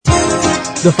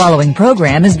The following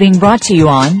program is being brought to you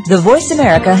on the Voice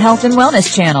America Health and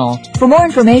Wellness Channel. For more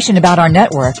information about our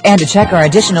network and to check our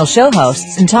additional show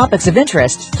hosts and topics of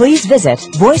interest, please visit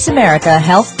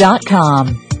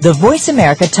voiceamericahealth.com. The Voice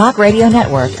America Talk Radio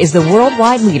Network is the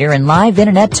worldwide leader in live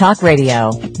Internet talk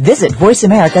radio. Visit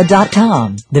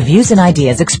voiceamerica.com. The views and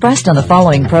ideas expressed on the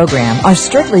following program are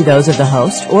strictly those of the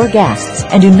host or guests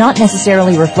and do not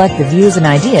necessarily reflect the views and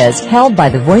ideas held by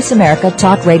the Voice America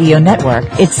Talk Radio Network,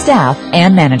 its staff,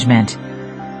 and management.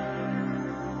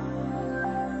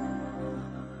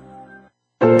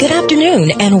 Good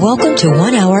afternoon and welcome to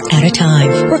 1 Hour at a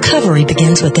Time. Recovery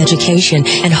begins with education,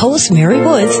 and host Mary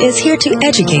Woods is here to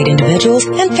educate individuals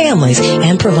and families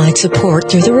and provide support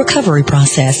through the recovery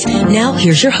process. Now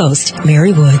here's your host,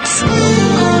 Mary Woods.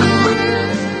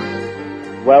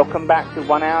 Welcome back to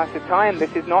 1 Hour at a Time.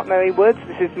 This is not Mary Woods,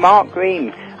 this is Mark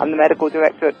Green. I'm the medical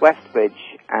director at Westbridge,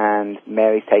 and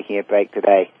Mary's taking a break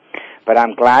today. But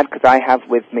I'm glad because I have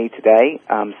with me today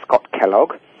Scott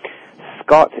Kellogg.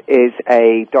 Scott is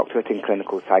a doctorate in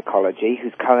clinical psychology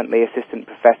who's currently assistant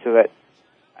professor at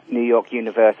New York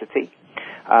University.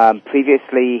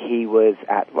 Previously, he was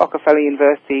at Rockefeller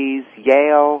Universities,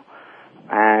 Yale,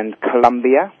 and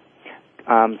Columbia.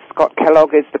 Scott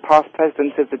Kellogg is the past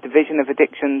president of the Division of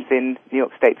Addictions in New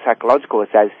York State Psychological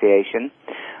Association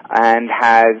and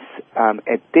has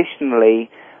additionally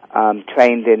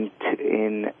trained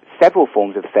in several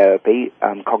forms of therapy,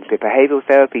 cognitive behavioral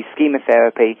therapy, schema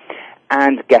therapy,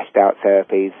 and gestalt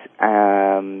therapies.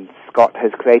 Scott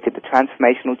has created the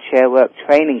Transformational Chairwork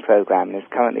Training program and is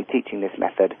currently teaching this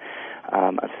method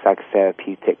of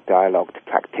psychotherapeutic dialogue to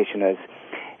practitioners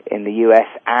in the U.S.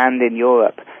 and in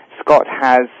Europe. Scott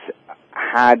has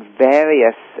had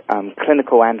various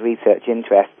clinical and research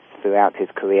interests throughout his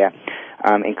career,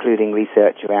 including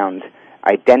research around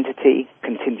identity,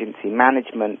 contingency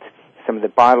management, some of the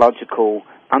biological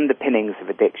underpinnings of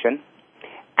addiction,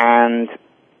 and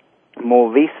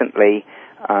more recently,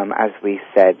 as we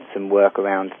said, some work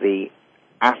around the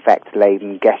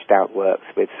affect-laden gestalt works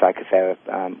with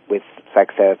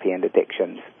psychotherapy and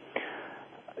addictions.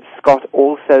 Scott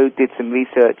also did some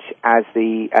research as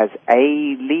a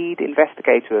lead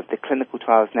investigator of the Clinical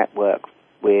Trials Network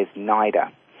with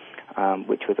NIDA,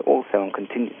 which was also on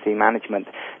contingency management.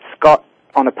 Scott,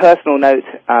 on a personal note,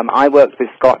 I worked with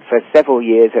Scott for several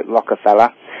years at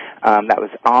Rockefeller. That was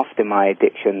after my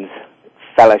addictions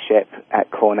fellowship at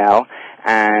Cornell,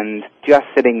 and just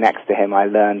sitting next to him I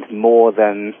learned more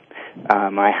than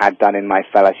I had done in my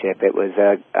fellowship. It was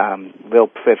a real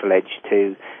privilege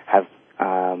to have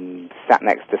sat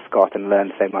next to Scott and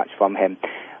learned so much from him.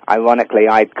 Ironically,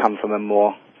 I'd come from a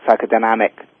more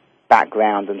psychodynamic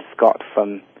background and Scott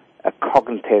from a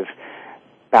cognitive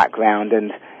background,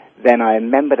 and then I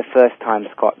remember the first time,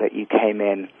 Scott, that you came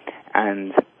in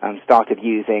and started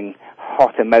using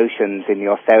hot emotions in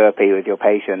your therapy with your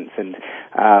patients, and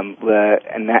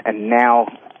now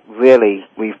really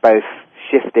we've both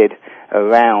shifted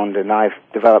around, and I've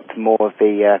developed more of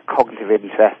the cognitive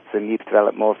interests, and you've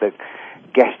developed more of the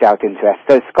gestalt interests.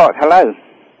 So, Scott, hello.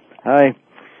 Hi.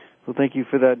 Well, thank you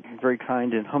for that very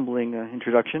kind and humbling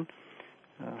introduction.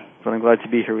 But I'm glad to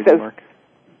be here with you, Mark.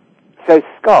 So,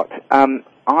 Scott,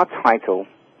 our title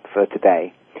for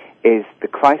today is The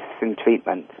Crisis in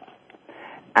Treatment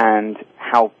and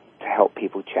How to Help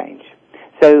People Change.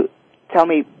 So tell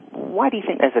me, why do you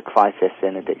think there's a crisis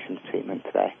in addictions treatment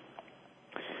today?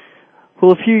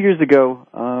 Well, a few years ago,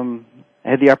 I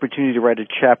had the opportunity to write a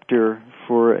chapter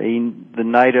for the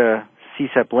NIDA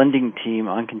CSAP lending team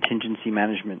on contingency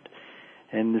management.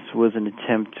 And this was an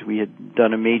attempt. We had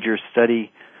done a major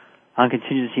study on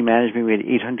contingency management. We had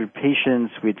 800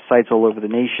 patients. We had sites all over the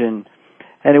nation.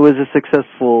 And it was a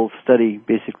successful study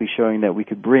basically showing that we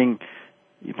could bring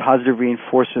positive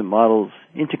reinforcement models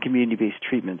into community-based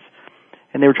treatments.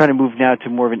 And they were trying to move now to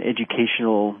more of an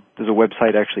educational, there's a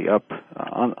website actually up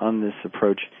on this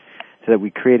approach that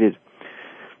we created.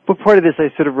 But part of this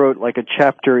I sort of wrote like a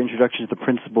chapter, introduction to the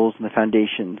principles and the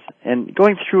foundations. And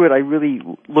going through it, I really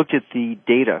looked at the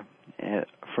data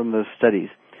from those studies.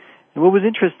 And what was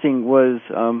interesting was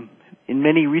in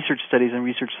many research studies on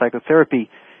research psychotherapy,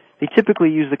 they typically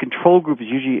use the control group as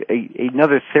usually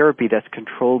another therapy that's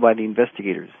controlled by the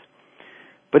investigators.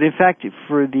 But in fact,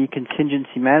 for the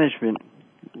contingency management,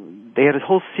 they had a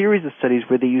whole series of studies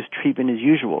where they used treatment as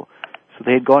usual. So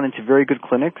they had gone into very good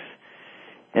clinics,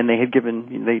 and they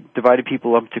divided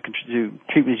people up to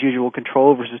treatment as usual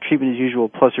control versus treatment as usual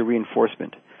plus a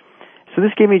reinforcement. So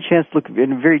this gave me a chance to look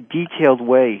in a very detailed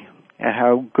way at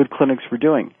how good clinics were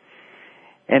doing.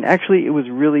 And actually, it was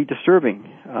really disturbing.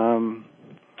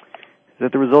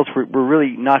 that the results were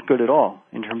really not good at all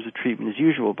in terms of treatment as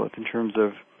usual, both in terms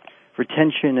of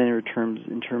retention and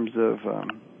in terms of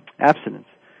abstinence.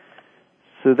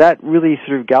 So that really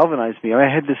sort of galvanized me. I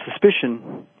had this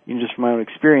suspicion, just from my own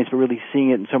experience, but really seeing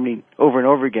it in so many over and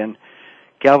over again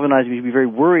galvanized me to be very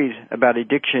worried about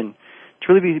addiction,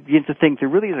 to really begin to think there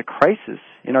really is a crisis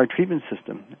in our treatment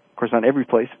system. Of course, not every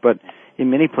place, but in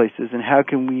many places, and how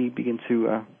can we begin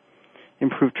to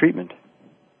improve treatment?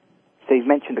 So you've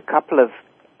mentioned a couple of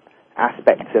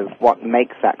aspects of what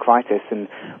makes that crisis, and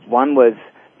one was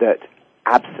that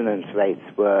abstinence rates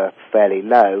were fairly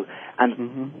low,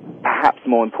 and perhaps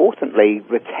more importantly,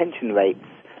 retention rates,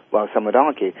 well, some would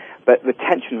argue, but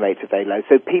retention rates are very low,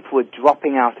 so people were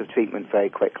dropping out of treatment very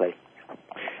quickly.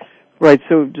 Right,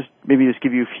 so just give you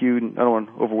a few, I don't want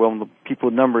to overwhelm the people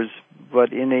with numbers,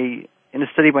 but in a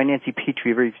study by Nancy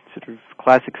Petrie, a very sort of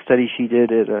classic study she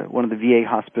did at one of the VA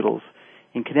hospitals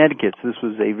in Connecticut, so this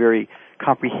was a very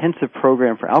comprehensive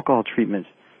program for alcohol treatment.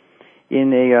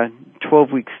 In a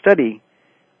 12-week study,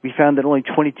 we found that only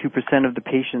 22% of the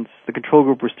patients, the control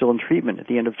group, were still in treatment at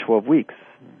the end of 12 weeks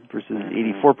versus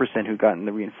 84% who'd gotten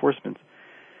the reinforcements.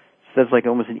 So that's like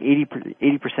almost an 80%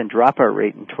 dropout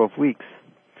rate in 12 weeks.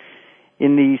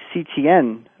 In the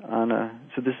CTN,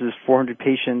 so this is 400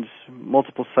 patients,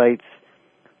 multiple sites,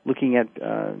 looking at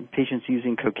patients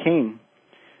using cocaine,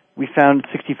 we found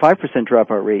 65%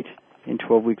 dropout rate in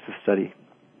 12 weeks of study.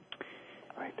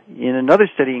 Right. In another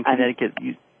study in Connecticut,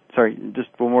 just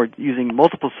one more, using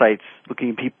multiple sites, looking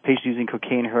at patients using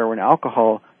cocaine, heroin,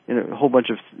 alcohol, in a whole bunch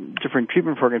of different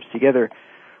treatment programs together,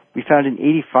 we found an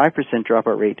 85%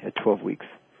 dropout rate at 12 weeks.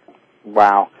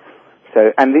 Wow.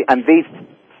 So, and these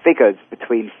figures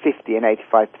between 50 and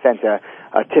 85%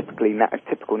 are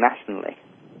typical nationally.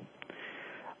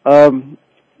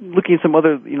 Looking at some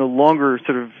other, longer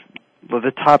sort of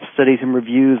the top studies and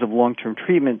reviews of long-term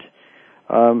treatment,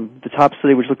 the top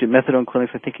study, which looked at methadone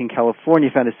clinics, I think in California,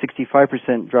 found a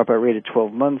 65% dropout rate at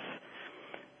 12 months.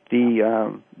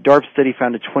 The DARP study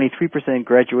found a 23%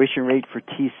 graduation rate for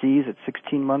TCs at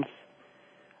 16 months.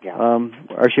 Yeah.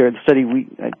 Our share of the study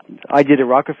I did at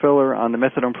Rockefeller on the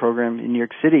methadone program in New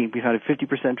York City, we found a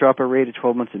 50% dropout rate at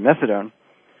 12 months in methadone.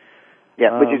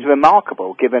 Yeah, which is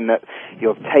remarkable, given that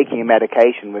you're taking a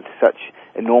medication with such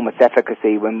enormous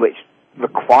efficacy, which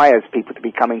requires people to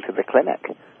be coming to the clinic.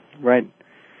 Right.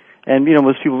 And,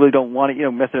 most people really don't want it.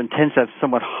 Methadone tends to have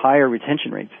somewhat higher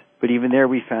retention rates. But even there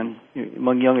we found,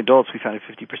 among young adults, we found a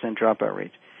 50% dropout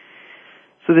rate.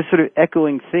 So this sort of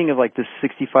echoing thing of like this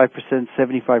 65%,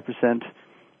 75%,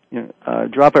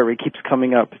 dropout rate keeps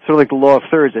coming up. It's sort of like the law of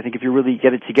thirds. I think if you really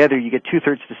get it together, you get 2/3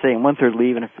 to stay and 1/3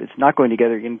 leave, and if it's not going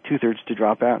together, you get 2/3 to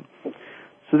drop out.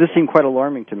 So this seemed quite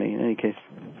alarming to me in any case.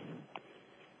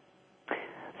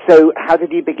 So how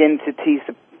did you begin to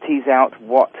tease out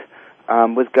what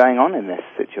was going on in this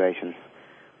situation?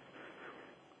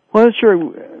 Well, I'm not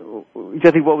sure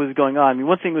exactly what was going on. I mean,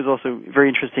 one thing was also very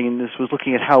interesting, and this was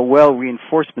looking at how well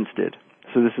reinforcements did.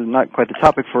 So this is not quite the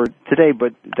topic for today,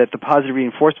 but that the positive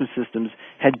reinforcement systems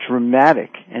had dramatic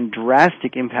and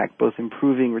drastic impact, both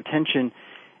improving retention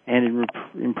and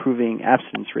improving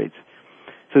abstinence rates.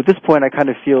 So at this point, I kind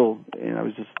of feel, I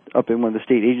was just up in one of the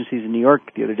state agencies in New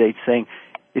York the other day saying,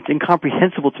 it's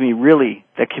incomprehensible to me, really,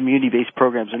 that community-based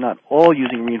programs are not all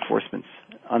using reinforcements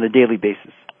on a daily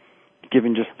basis.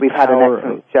 Given just we've had an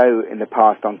excellent show in the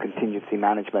past on contingency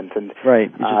management, and right,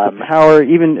 just the power,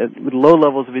 even with low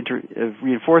levels of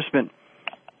reinforcement,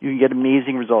 you can get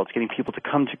amazing results. Getting people to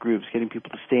come to groups, getting people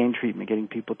to stay in treatment, getting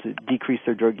people to decrease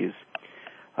their drug use.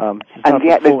 And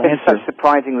yet, there's been such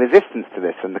surprising resistance to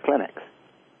this from the clinics.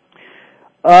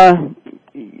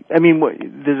 I mean,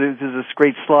 there's this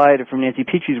great slide from Nancy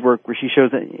Petrie's work where she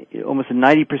shows that almost a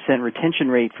 90% retention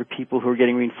rate for people who are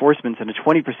getting reinforcements and a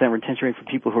 20% retention rate for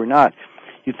people who are not.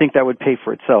 You'd think that would pay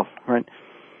for itself, right?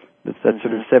 That's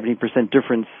sort of 70%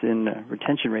 difference in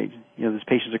retention rate. These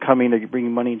patients are coming, they're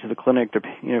bringing money into the clinic,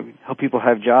 they're, help people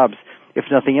have jobs. If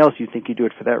nothing else, you'd think you do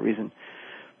it for that reason.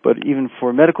 But even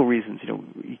for medical reasons,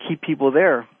 you keep people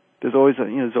there. There's always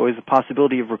a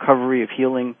possibility of recovery, of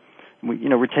healing.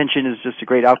 Retention is just a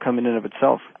great outcome in and of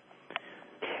itself.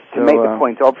 To make the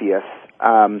point obvious,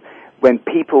 when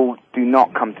people do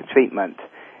not come to treatment,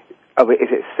 is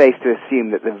it safe to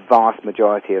assume that the vast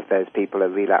majority of those people are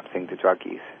relapsing to drug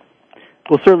use?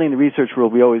 Well, certainly in the research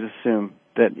world, we always assume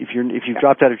that if you've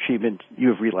dropped out of treatment, you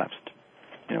have relapsed.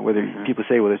 Whether people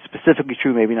say, well, it's specifically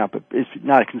true, maybe not, but it's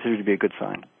not considered to be a good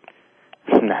sign.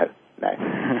 No.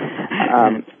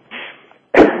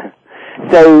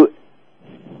 So,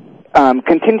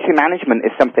 contingency management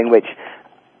is something which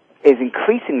is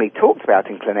increasingly talked about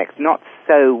in clinics, not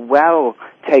so well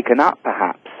taken up,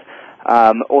 perhaps.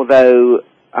 although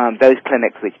those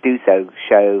clinics which do so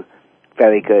show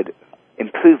very good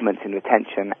improvements in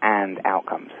retention and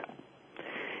outcomes.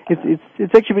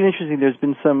 It's actually been interesting. There's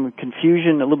been some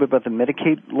confusion a little bit about the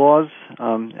Medicaid laws.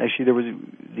 Actually, there was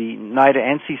the NIDA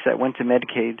and CSAT went to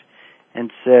Medicaid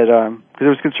and said, because there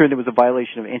was concern there was a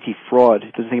violation of anti-fraud.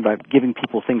 It was thinking about giving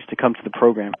people things to come to the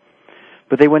program.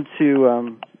 But they went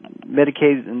to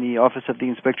Medicaid, and the Office of the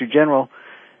Inspector General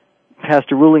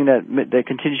passed a ruling that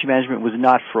contingency management was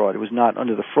not fraud. It was not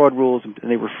under the fraud rules, and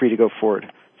they were free to go forward.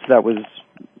 So that was,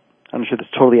 I'm not sure that's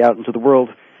totally out into the world,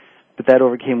 but that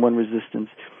overcame one resistance.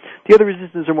 The other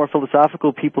resistances are more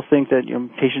philosophical. People think that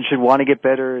patients should want to get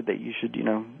better, that you should,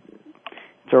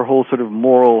 it's our whole sort of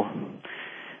moral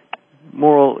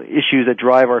issues that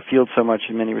drive our field so much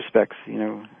in many respects,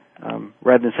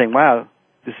 rather than saying, wow,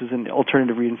 this is an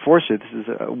alternative reinforcer. This is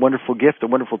a wonderful gift, a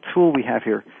wonderful tool we have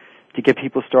here to get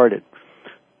people started.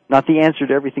 Not the answer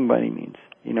to everything by any means,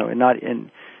 and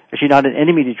actually not an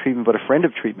enemy to treatment, but a friend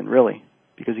of treatment, really,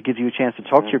 because it gives you a chance to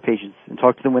talk to your patients and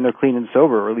talk to them when they're clean and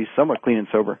sober, or at least somewhat clean and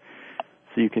sober,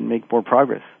 so you can make more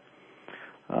progress.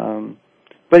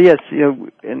 But yes,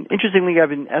 and interestingly,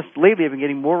 lately I've been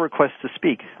getting more requests to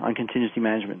speak on contingency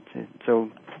management.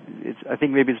 So I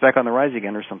think maybe it's back on the rise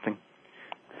again or something.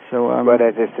 So well,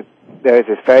 there is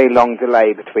this very long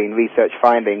delay between research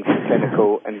findings and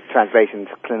clinical and translation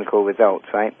to clinical results,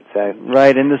 right? So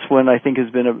right, and this one I think has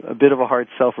been a bit of a hard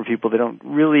sell for people. They don't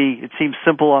really. It seems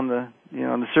simple on the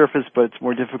on the surface, but it's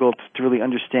more difficult to really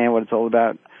understand what it's all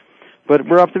about. But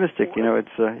we're optimistic.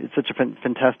 It's such a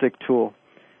fantastic tool.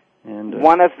 And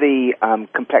one of the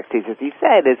complexities, as you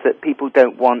said, is that people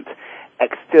don't want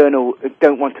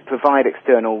to provide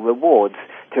external rewards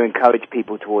to encourage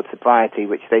people towards sobriety,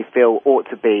 which they feel ought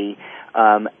to be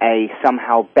a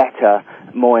somehow better,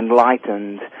 more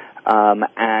enlightened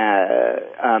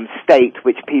state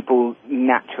which people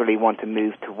naturally want to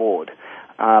move toward.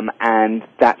 And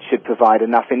that should provide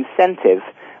enough incentive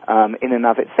in and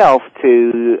of itself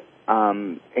to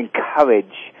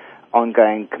encourage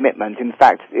ongoing commitment. In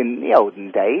fact, in the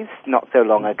olden days, not so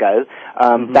long ago,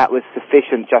 that was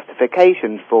sufficient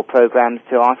justification for programs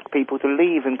to ask people to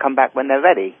leave and come back when they're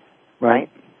ready. Right?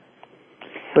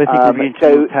 So I think we're beginning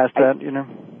to move past that,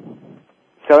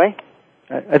 Sorry?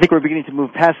 I think we're beginning to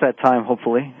move past that time,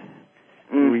 hopefully.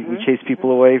 We chase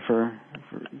people away for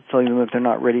telling them that they're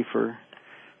not ready for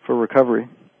recovery.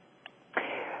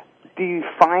 Do you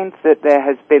find that there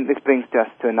has been, this brings us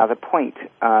to another point,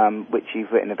 which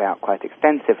you've written about quite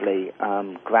extensively,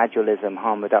 gradualism,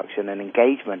 harm reduction, and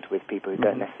engagement with people who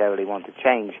don't necessarily want to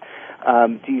change.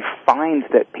 Do you find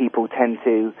that people tend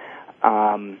to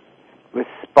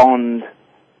respond,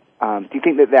 do you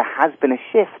think that there has been a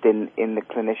shift in the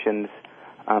clinician's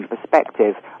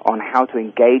perspective on how to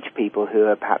engage people who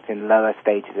are perhaps in lower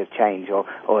stages of change or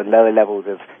lower levels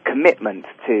of commitment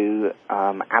to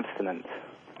abstinence?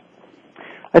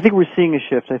 I think we're seeing a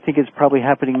shift. I think it's probably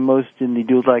happening most in the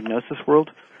dual diagnosis world,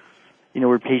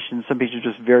 where some patients are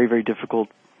just very, very difficult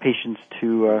patients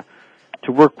to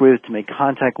work with, to make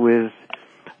contact with.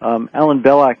 Alan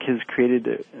Belloc has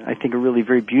created, I think, a really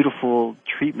very beautiful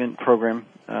treatment program,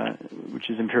 which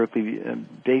is empirically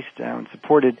based and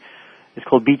supported. It's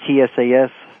called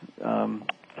BTSAS,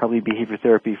 probably Behavior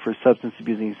Therapy for Substance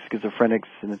Abusing Schizophrenics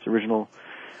in its original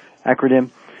acronym.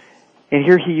 And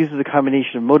here he uses a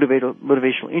combination of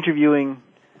motivational interviewing,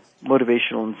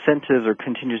 motivational incentives or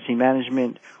contingency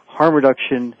management, harm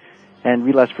reduction, and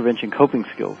relapse prevention coping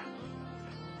skills.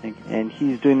 And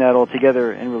he's doing that all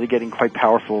together and really getting quite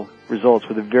powerful results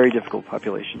with a very difficult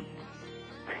population.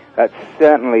 That's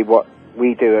certainly what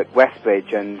we do at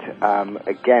Westbridge, and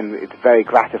again, it's very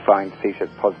gratifying to see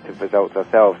such positive results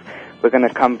ourselves. We're going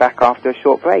to come back after a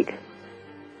short break.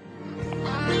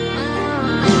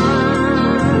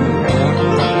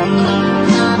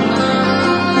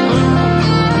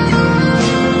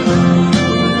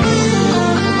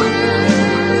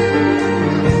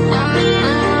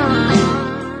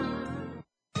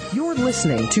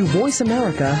 Listening to Voice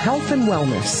America Health and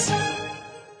Wellness.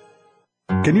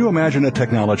 Can you imagine a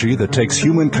technology that takes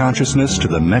human consciousness to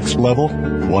the next level?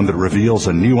 One that reveals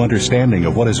a new understanding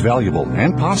of what is valuable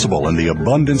and possible in the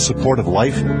abundant support of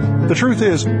life? The truth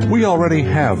is, we already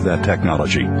have that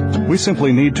technology. We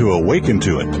simply need to awaken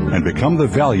to it and become the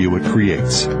value it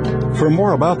creates. For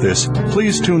more about this,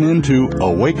 please tune in to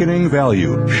Awakening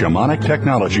Value, Shamanic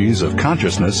Technologies of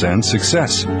Consciousness and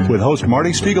Success with host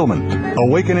Marty Spiegelman.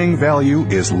 Awakening Value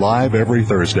is live every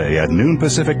Thursday at noon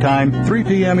Pacific Time, 3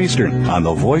 p.m. Eastern on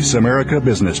the Voice America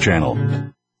Business Channel.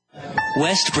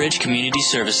 Westbridge Community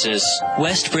Services.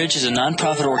 Westbridge is a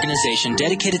nonprofit organization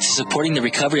dedicated to supporting the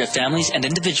recovery of families and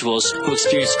individuals who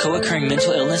experience co-occurring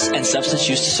mental illness and substance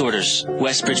use disorders.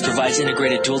 Westbridge provides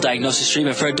integrated dual diagnosis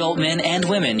treatment for adult men and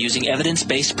women using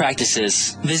evidence-based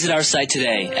practices. Visit our site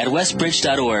today at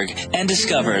westbridge.org and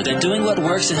discover that doing what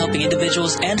works in helping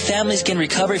individuals and families gain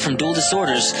recovery from dual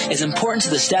disorders is important to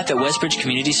the staff at Westbridge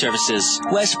Community Services.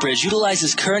 Westbridge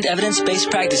utilizes current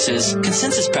evidence-based practices,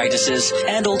 consensus practices,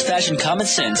 and old-fashioned common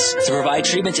sense to provide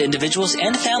treatment to individuals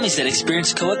and families that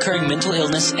experience co-occurring mental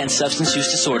illness and substance use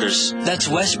disorders. That's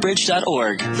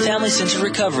westbridge.org, family-centered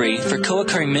recovery for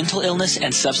co-occurring mental illness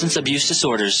and substance abuse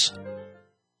disorders.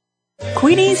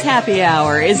 Queenie's Happy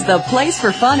Hour is the place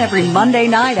for fun every Monday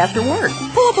night after work.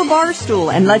 Pull up a bar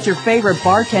stool and let your favorite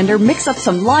bartender mix up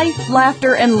some life,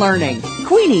 laughter, and learning.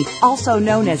 Queenie, also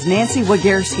known as Nancy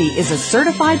Wagierski, is a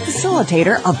certified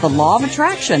facilitator of the Law of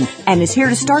Attraction and is here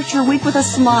to start your week with a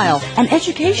smile and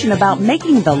education about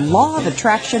making the Law of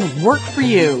Attraction work for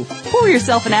you. Pour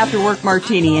yourself an after-work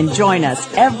martini and join us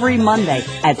every Monday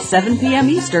at 7 p.m.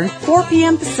 Eastern, 4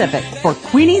 p.m. Pacific for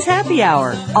Queenie's Happy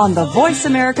Hour on the Voice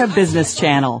America Business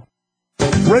Channel.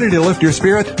 Ready to lift your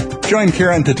spirit? Join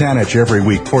Karen Tatanich every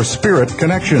week for Spirit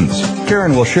Connections.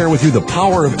 Karen will share with you the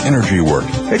power of energy work.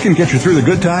 It can get you through the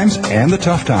good times and the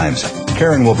tough times.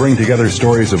 Karen will bring together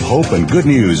stories of hope and good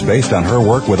news based on her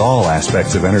work with all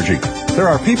aspects of energy. There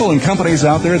are people and companies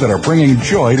out there that are bringing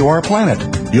joy to our planet.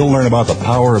 You'll learn about the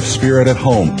power of spirit at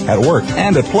home, at work,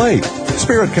 and at play.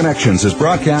 Spirit Connections is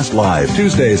broadcast live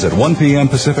Tuesdays at 1 p.m.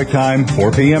 Pacific Time,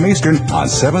 4 p.m. Eastern on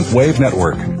 7th Wave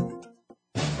Network.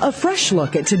 A fresh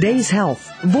look at today's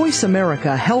health. Voice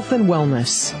America Health and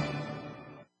Wellness.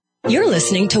 You're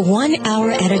listening to 1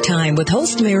 Hour at a Time with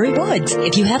host Mary Woods.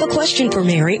 If you have a question for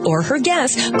Mary or her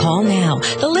guest, call now.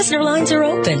 The listener lines are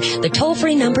open. The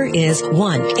toll-free number is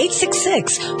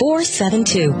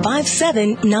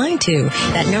 1-866-472-5792.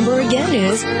 That number again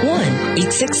is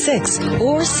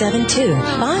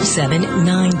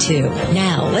 1-866-472-5792.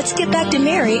 Now, let's get back to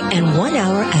Mary and 1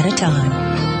 Hour at a Time.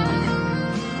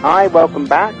 Hi, welcome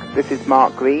back. This is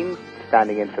Mark Green,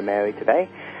 standing in for Mary today.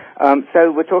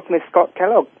 So we're talking with Scott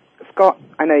Kellogg. Scott,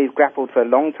 I know you've grappled for a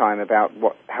long time about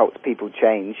what helps people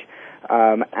change,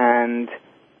 and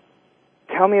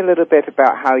tell me a little bit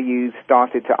about how you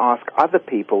started to ask other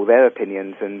people their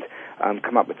opinions and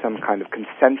come up with some kind of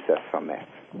consensus on this.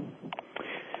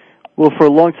 Well, for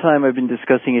a long time I've been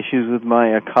discussing issues with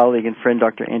my colleague and friend,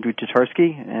 Dr. Andrew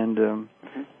Tatarski, and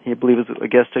he, I believe, was a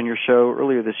guest on your show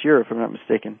earlier this year, if I'm not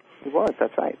mistaken. He was,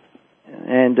 that's right.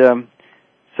 And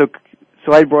so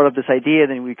I brought up this idea,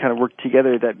 then we kind of worked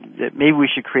together that maybe we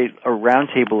should create a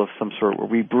roundtable of some sort where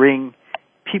we bring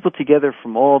people together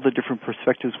from all the different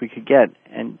perspectives we could get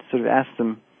and sort of ask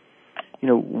them,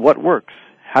 what works?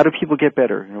 How do people get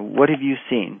better? What have you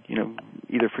seen?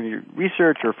 Either from your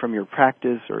research or from your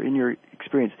practice or in your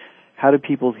experience, how do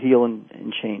people heal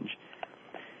and change?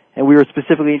 And we were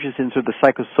specifically interested in sort of the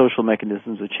psychosocial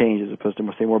mechanisms of change as opposed to,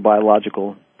 say, more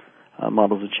biological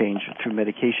models of change through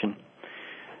medication.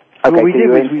 Okay, so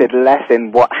you're interested less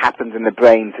in what happens in the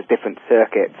brains of different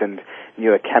circuits and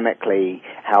neurochemically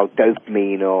how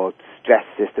dopamine or stress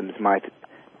systems might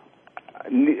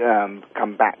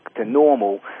come back to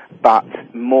normal, but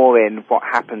more in what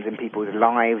happens in people's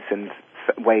lives and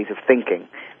ways of thinking,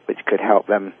 which could help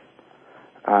them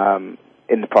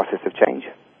in the process of change.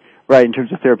 Right, in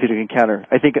terms of therapeutic encounter.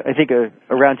 I think a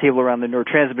roundtable around the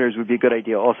neurotransmitters would be a good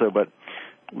idea also, but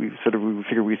we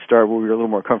figured we'd start where we were a little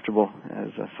more comfortable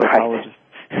as a psychologist.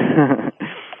 Right.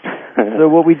 So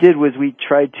what we did was we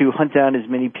tried to hunt down as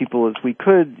many people as we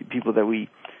could, people that we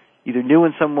either knew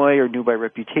in some way or knew by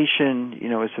reputation,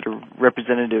 as sort of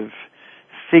representative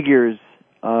figures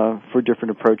for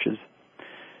different approaches.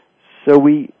 So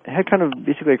we had kind of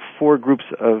basically like 4 groups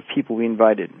of people we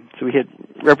invited. So we had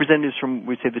representatives from,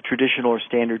 we'd say, the traditional or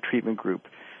standard treatment group.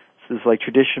 So this is like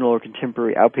traditional or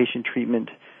contemporary outpatient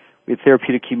treatment. We had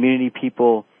therapeutic community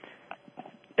people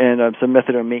and some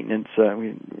methadone maintenance.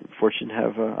 We're fortunate to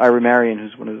have Ira Marion,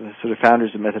 who's one of the sort of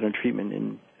founders of methadone treatment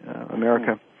in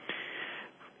America.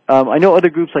 I know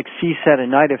other groups like CSAT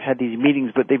and NIDA have had these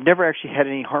meetings, but they've never actually had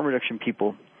any harm reduction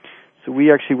people. So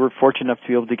we actually were fortunate enough to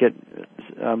be able to get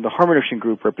the harm reduction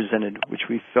group represented, which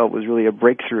we felt was really a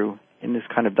breakthrough in this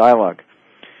kind of dialogue.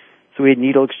 So we had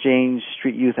needle exchange,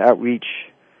 street youth outreach,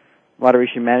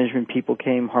 moderation management people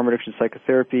came, harm reduction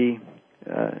psychotherapy,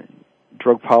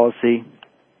 drug policy.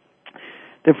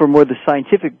 Then for more the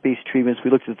scientific-based treatments, we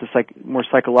looked at the more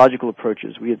psychological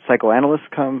approaches. We had psychoanalysts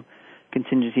come,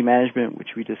 contingency management,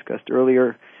 which we discussed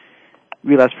earlier,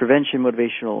 relapse prevention,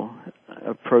 motivational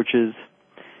approaches.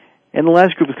 And the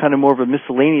last group was kind of more of a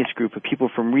miscellaneous group of people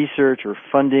from research or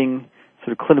funding,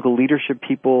 sort of clinical leadership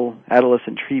people,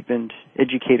 adolescent treatment,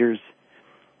 educators,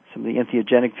 some of the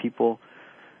entheogenic people.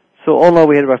 So all in all,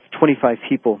 we had about 25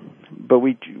 people, but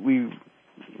we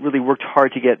really worked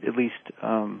hard to get at least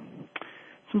some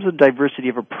sort of diversity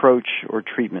of approach or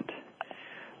treatment.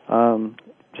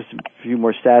 Just a few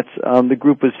more stats. The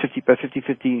group was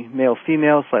 50-50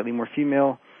 male-female, slightly more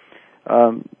female.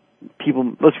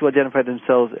 Most people identified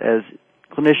themselves as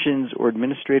clinicians or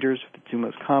administrators, the two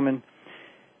most common.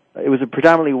 It was a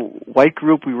predominantly white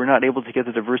group. We were not able to get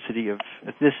the diversity of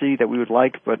ethnicity that we would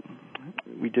like, but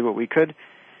we did what we could.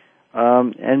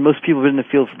 And most people have been in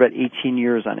the field for about 18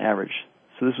 years on average.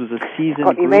 So this was a seasoned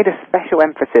group. You made a special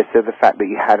emphasis of the fact that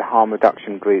you had a harm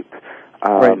reduction group,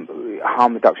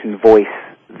 harm reduction voice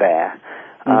there.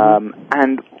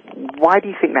 And why do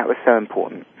you think that was so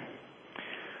important?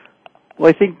 Well,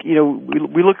 I think,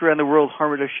 we look around the world,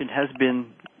 harm reduction has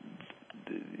been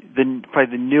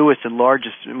probably the newest and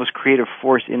largest and most creative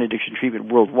force in addiction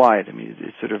treatment worldwide. I mean,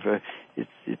 it's sort of it's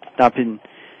not been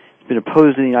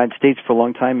opposed in the United States for a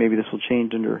long time. Maybe this will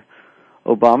change under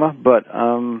Obama, but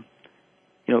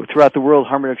throughout the world,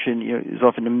 harm reduction is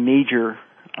often a major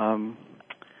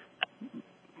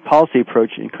policy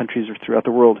approach in countries or throughout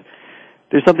the world.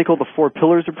 There's something called the 4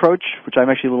 pillars approach, which I'm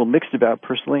actually a little mixed about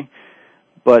personally.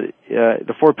 But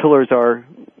the 4 pillars are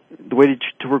the way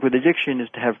to work with addiction is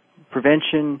to have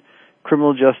prevention,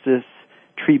 criminal justice,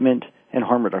 treatment, and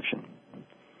harm reduction.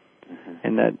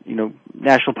 And that,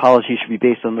 national policy should be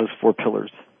based on those 4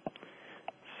 pillars.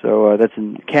 So that's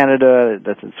in Canada,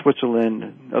 that's in Switzerland,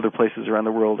 and other places around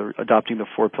the world are adopting the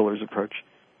 4 pillars approach.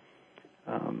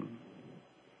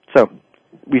 So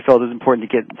we felt it was important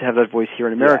to have that voice here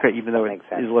in America, even though it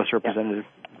is less representative.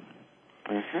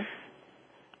 Yeah.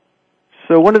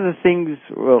 So one of the things,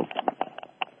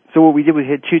 so what we did, we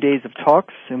had 2 days of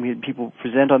talks, and we had people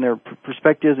present on their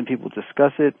perspectives, and people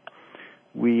discuss it.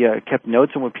 We kept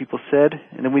notes on what people said,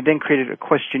 and then we created a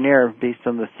questionnaire based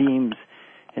on the themes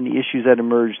and the issues that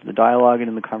emerged in the dialogue and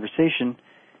in the conversation.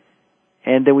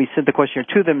 And then we sent the questionnaire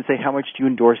to them and say, how much do you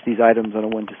endorse these items on a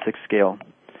 1 to 6 scale?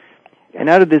 And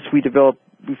out of this, we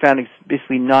found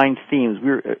basically 9 themes. We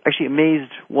were actually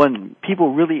amazed. One,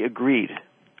 people really agreed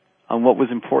on what was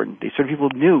important. People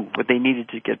knew what they needed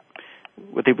to get,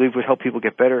 what they believed would help people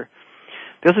get better.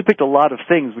 They also picked a lot of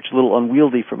things, which is a little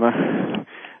unwieldy from a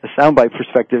soundbite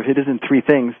perspective. It isn't 3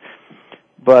 things,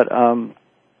 but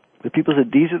the people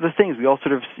said these are the things. We all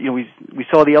sort of, we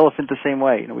saw the elephant the same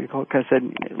way. We kind of said,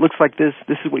 it looks like this.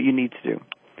 This is what you need to do.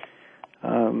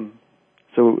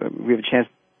 So we have a chance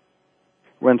to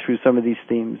run through some of these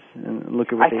themes and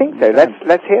look at what I think so.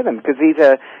 Let's hear them, because these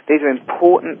are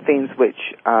important themes which,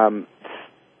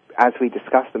 as we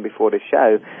discussed them before the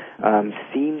show,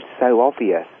 seem so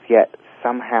obvious, yet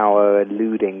somehow are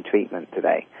eluding treatment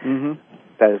today. Mm-hmm.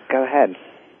 So go ahead.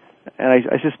 And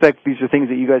I suspect these are things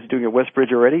that you guys are doing at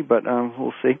Westbridge already, but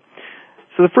we'll see.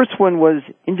 So the first one was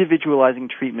individualizing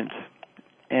treatment.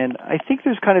 And I think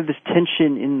there's kind of this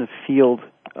tension in the field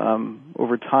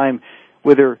over time,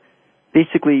 whether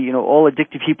basically, all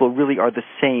addicted people really are the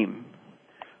same,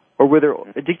 or whether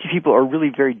addicted people are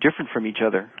really very different from each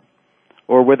other,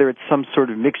 or whether it's some sort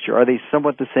of mixture. Are they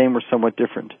somewhat the same or somewhat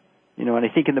different? And I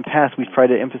think in the past we've tried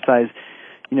to emphasize,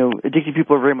 addicted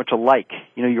people are very much alike.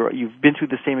 You've been through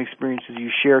the same experiences, you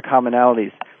share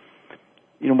commonalities.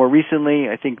 More recently,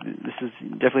 I think this is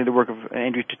definitely the work of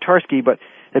Andrew Tatarsky, but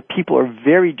that people are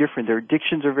very different. Their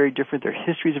addictions are very different. Their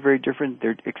histories are very different.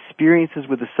 Their experiences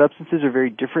with the substances are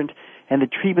very different, and the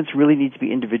treatments really need to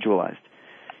be individualized.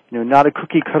 Not a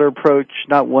cookie-cutter approach,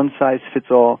 not one size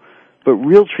fits all, but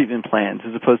real treatment plans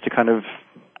as opposed to kind of,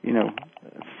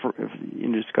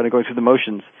 just kind of going through the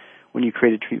motions when you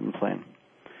create a treatment plan.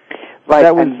 Right,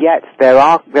 and yet there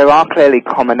are clearly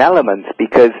common elements,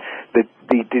 because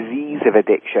the disease of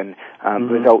addiction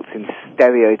results in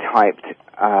stereotyped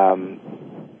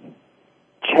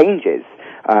changes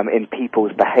in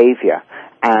people's behavior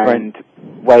and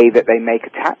way that they make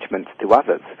attachments to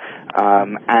others,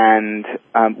 and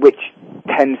which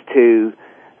tends to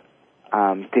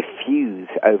diffuse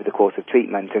over the course of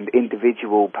treatment, and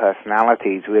individual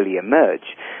personalities really emerge.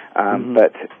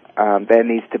 But there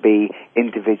needs to be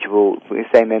we're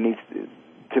saying there needs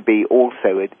to be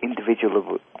also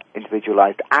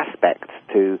individualized aspects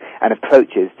to and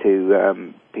approaches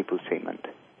to people's treatment.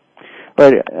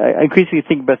 But I increasingly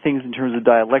think about things in terms of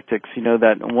dialectics,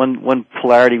 that one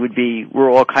polarity would be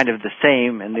we're all kind of the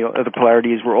same, and the other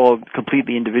polarity is we're all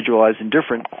completely individualized and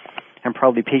different, and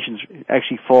probably patients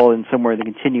actually fall in somewhere in the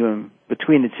continuum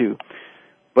between the two.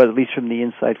 but at least from the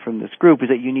insight from this group, is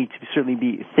that you need to certainly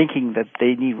be thinking that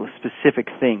they need specific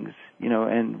things,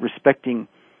 and respecting,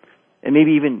 and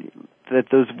maybe even that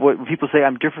when people say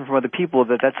I'm different from other people,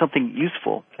 that's something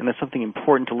useful and that's something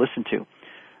important to listen to,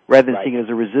 rather than seeing it as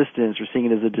a resistance or seeing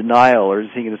it as a denial or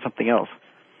seeing it as something else.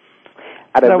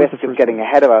 At a risk of getting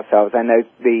ahead of ourselves, I know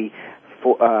the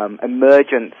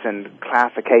emergence and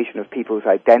clarification of people's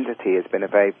identity has been a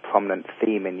very prominent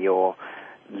theme in your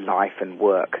life and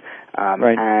work.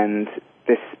 And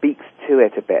this speaks to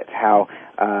it a bit, how,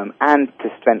 and to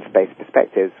strengths-based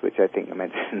perspectives, which I think I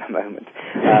mentioned in a moment,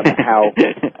 how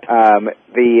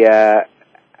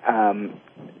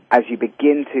as you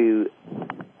begin to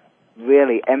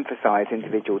really emphasize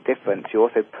individual difference, you're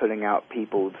also pulling out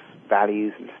people's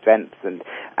values and strengths and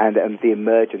the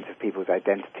emergence of people's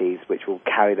identities, which will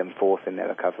carry them forth in their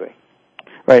recovery.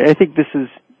 Right. I think this is,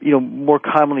 more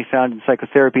commonly found in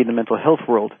psychotherapy in the mental health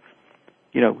world,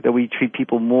 that we treat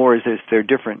people more as if they're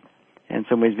different. And in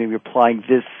some ways, maybe applying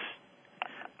this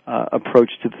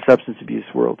approach to the substance abuse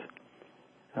world.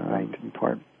 In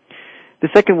part. The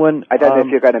second one... I don't know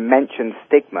if you're going to mention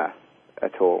stigma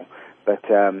at all, but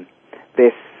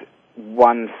this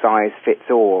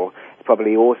one-size-fits-all is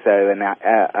probably also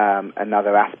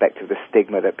another aspect of the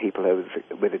stigma that people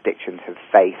with addictions have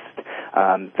faced,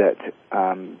 that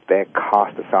they're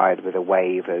cast aside with a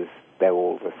wave as they're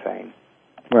all the same.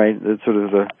 Right, that's sort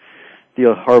of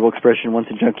the horrible expression, once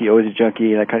a junkie, always a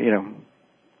junkie, that kind of,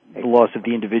 the loss of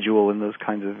the individual and those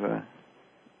kinds of...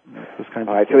 All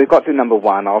right, so we've got to number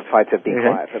one. I'll try to be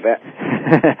quiet for a bit.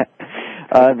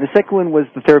 The second one was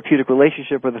the therapeutic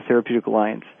relationship or the therapeutic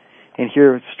alliance. And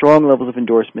here, strong levels of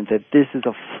endorsement that this is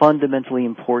a fundamentally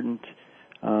important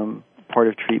part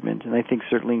of treatment. And I think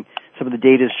certainly some of the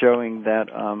data is showing that,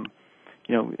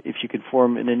 if you could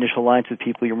form an initial alliance with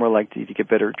people, you're more likely to get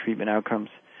better treatment outcomes.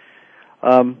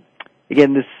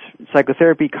 Again, this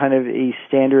psychotherapy kind of a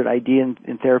standard idea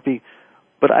in therapy,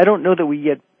 but I don't know that we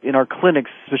yet, in our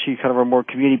clinics, especially kind of our more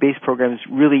community-based programs,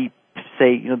 really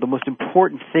say, the most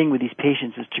important thing with these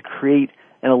patients is to create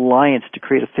an alliance, to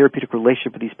create a therapeutic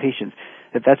relationship with these patients.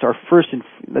 That's our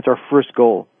first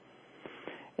goal.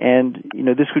 And,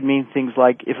 this would mean things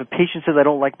like, if a patient says, I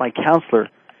don't like my counselor,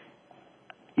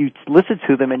 you listen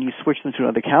to them and you switch them to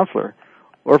another counselor.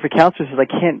 Or if a counselor says, I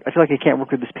feel like I can't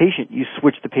work with this patient, you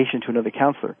switch the patient to another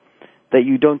counselor. That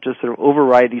you don't just sort of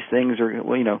override these things or,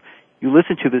 you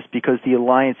listen to this because the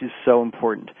alliance is so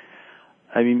important.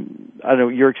 I mean, I don't know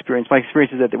your experience. My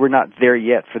experience is that we're not there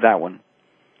yet for that one.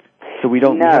 So we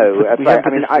don't. No,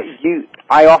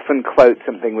 I often quote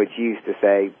something which you used to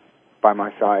say by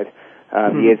my side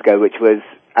years ago, which was,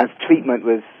 as treatment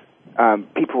was,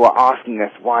 people were asking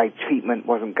us why treatment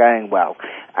wasn't going well,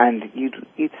 and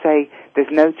you'd say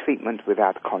there's no treatment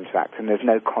without a contract, and there's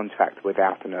no contract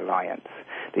without an alliance.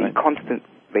 That you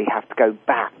constantly have to go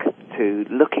back to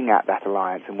looking at that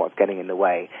alliance and what's getting in the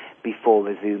way before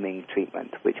resuming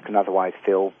treatment, which can otherwise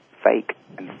feel fake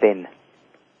and thin.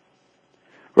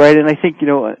 Right, and I think,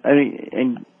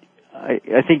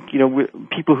 I think,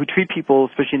 people who treat people,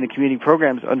 especially in the community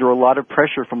programs, under a lot of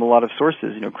pressure from a lot of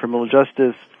sources, criminal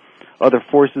justice, other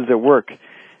forces at work,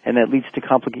 and that leads to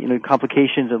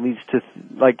complications. It leads to,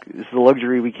 this is a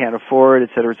luxury we can't afford, et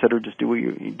cetera, just do what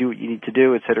you need to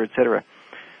do, et cetera, et cetera.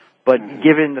 But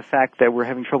given the fact that we're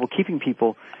having trouble keeping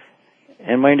people,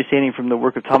 and my understanding from the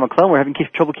work of Tom McClellan, we're having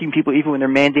trouble keeping people even when they're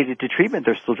mandated to treatment,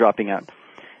 they're still dropping out.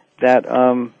 That,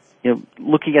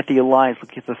 looking at the alliance,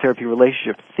 looking at the therapy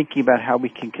relationship, thinking about how we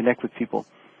can connect with people,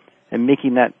 and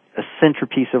making that a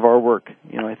centerpiece of our work,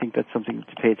 I think that's something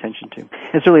to pay attention to.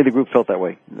 And certainly the group felt that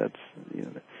way.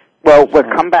 Well, we'll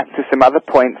come back to some other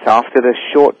points after this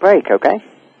short break, okay?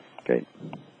 Great.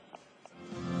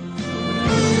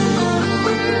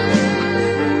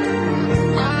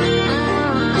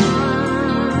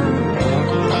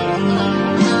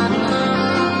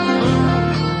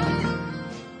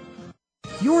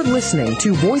 You're listening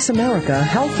to Voice America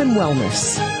Health and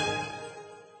Wellness.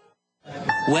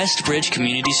 Westbridge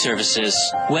Community Services.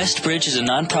 Westbridge is a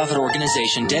nonprofit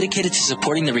organization dedicated to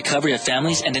supporting the recovery of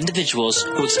families and individuals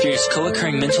who experience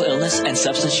co-occurring mental illness and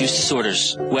substance use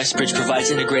disorders. Westbridge provides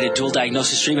integrated dual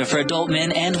diagnosis treatment for adult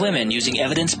men and women using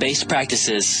evidence-based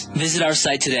practices. Visit our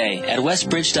site today at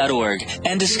westbridge.org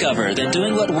and discover that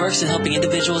doing what works in helping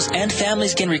individuals and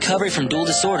families gain recovery from dual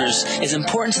disorders is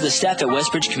important to the staff at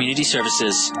Westbridge Community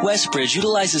Services. Westbridge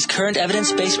utilizes current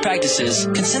evidence-based practices,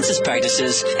 consensus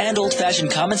practices, and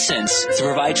old-fashioned common sense to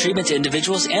provide treatment to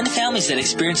individuals and families that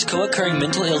experience co-occurring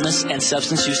mental illness and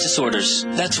substance use disorders.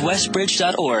 That's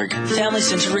westbridge.org,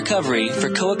 family-centered recovery for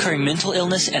co-occurring mental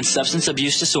illness and substance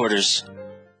abuse disorders.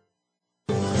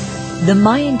 The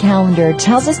Mayan calendar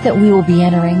tells us that we will be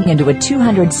entering into a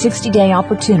 260-day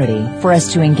opportunity for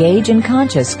us to engage in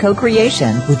conscious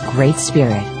co-creation with Great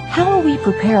Spirit. How will we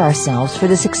prepare ourselves for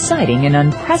this exciting and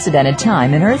unprecedented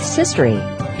time in Earth's history?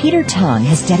 Peter Tung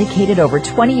has dedicated over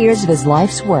 20 years of his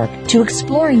life's work to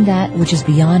exploring that which is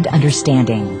beyond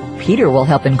understanding. Peter will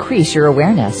help increase your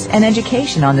awareness and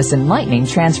education on this enlightening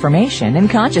transformation in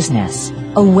consciousness.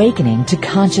 Awakening to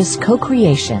Conscious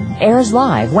Co-Creation airs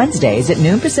live Wednesdays at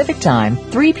noon Pacific Time,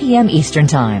 3 p.m. Eastern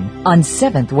Time on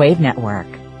 7th Wave Network.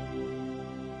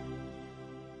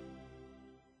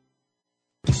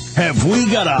 Have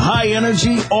we got a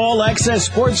high-energy, all-access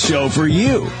sports show for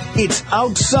you? It's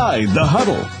Outside the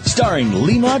Huddle, starring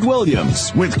Lemont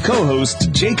Williams with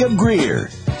co-host Jacob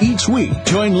Greer. Each week,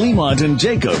 join Lemont and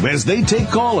Jacob as they take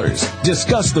callers,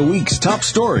 discuss the week's top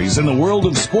stories in the world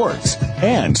of sports,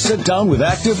 and sit down with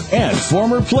active and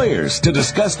former players to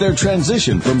discuss their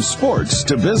transition from sports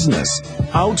to business.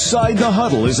 Outside the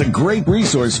Huddle is a great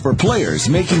resource for players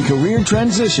making career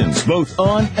transitions both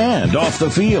on and off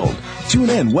the field. Tune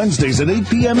in Wednesdays at 8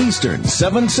 p.m. Eastern,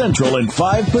 7 Central, and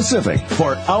 5 Pacific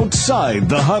for Outside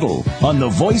the Huddle on the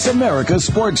Voice America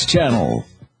Sports Channel.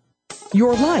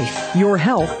 Your life, your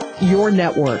health, your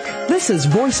network. This is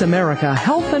Voice America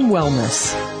Health and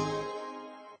Wellness.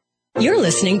 You're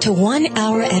listening to 1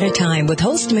 Hour at a Time with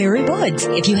host Mary Woods.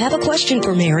 If you have a question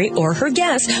for Mary or her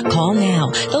guest, call now.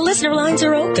 The listener lines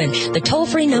are open. The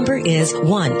toll-free number is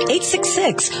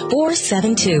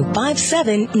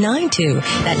 1-866-472-5792.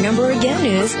 That number again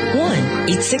is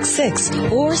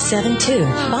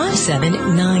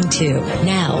 1-866-472-5792.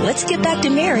 Now, let's get back to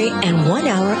Mary and 1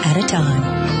 Hour at a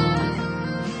Time.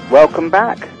 Welcome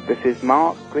back. This is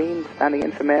Mark Green standing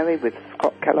in for Mary with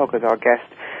Scott Kellogg as our guest.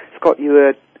 Scott, you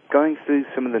were going through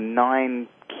some of the 9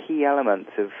 key elements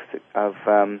of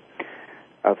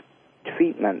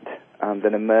treatment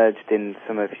that emerged in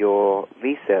some of your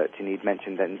research, and you'd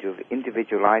mentioned that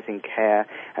individualizing care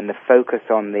and the focus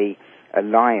on the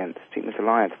treatment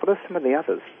alliance. What are some of the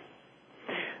others?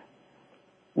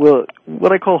 Well,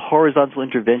 what I call horizontal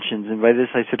interventions, and by this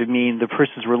I sort of mean the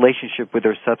person's relationship with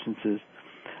their substances.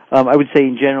 I would say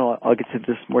in general, I'll get to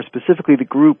this more specifically, the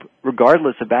group,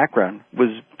 regardless of background, was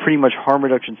pretty much harm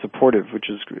reduction supportive, which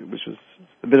was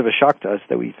a bit of a shock to us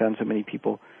that we found so many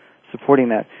people supporting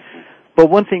that. But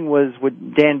one thing was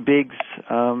what Dan Biggs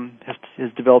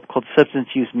has developed called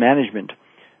substance use management,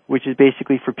 which is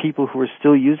basically for people who are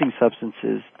still using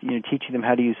substances, teaching them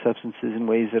how to use substances in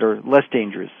ways that are less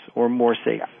dangerous or more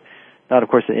safe. Not, of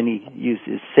course, that any use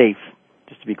is safe,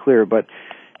 just to be clear, but,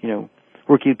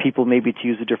 working with people maybe to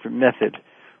use a different method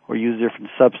or use a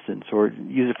different substance or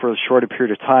use it for a shorter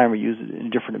period of time or use it in a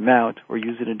different amount or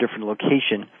use it in a different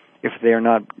location if they are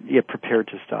not yet prepared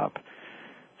to stop.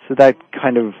 So that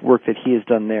kind of work that he has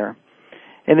done there.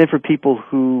 And then for people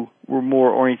who were more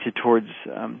oriented towards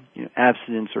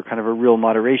abstinence or kind of a real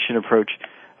moderation approach,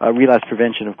 relapse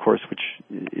prevention, of course, which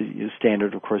is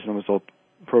standard, of course, in almost all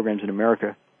programs in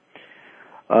America.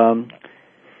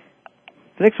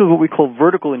 The next was what I call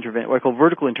vertical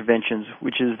interventions,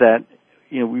 which is that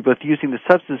we're both using the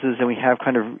substances and we have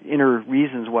kind of inner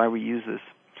reasons why we use this.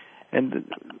 And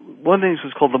one of the things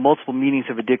was called the multiple meanings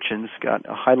of addictions, got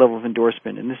a high level of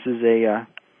endorsement, and this is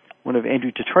one of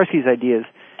Andrew Tatarski's ideas,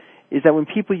 is that when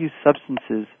people use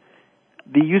substances,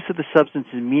 the use of the substance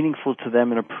is meaningful to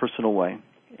them in a personal way,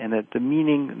 and that the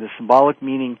meaning, the symbolic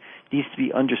meaning, needs to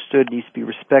be understood, needs to be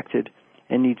respected,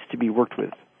 and needs to be worked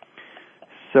with.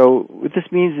 So what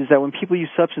this means is that when people use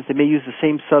substance, they may use the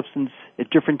same substance at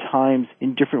different times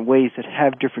in different ways that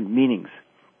have different meanings.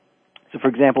 So, for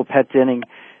example, Pat Denning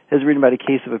has written about a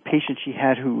case of a patient she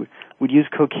had who would use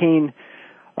cocaine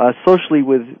socially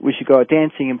when she'd go out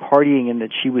dancing and partying, and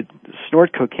that she would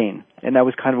snort cocaine. And that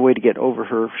was kind of a way to get over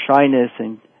her shyness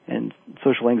and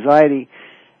social anxiety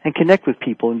and connect with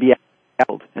people and be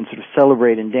out and sort of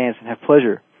celebrate and dance and have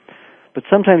pleasure. But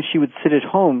sometimes she would sit at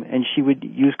home and she would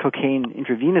use cocaine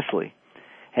intravenously.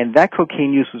 And that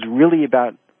cocaine use was really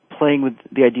about playing with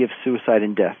the idea of suicide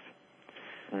and death.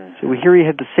 So here we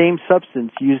had the same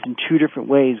substance used in 2 different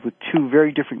ways with 2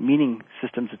 very different meaning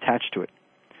systems attached to it.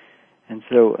 And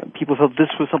so people felt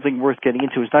this was something worth getting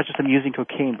into. It's not just I'm using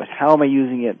cocaine, but how am I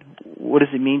using it? What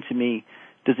does it mean to me?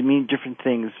 Does it mean different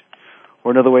things?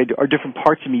 Or another way, are different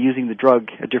parts of me using the drug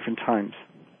at different times?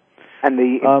 And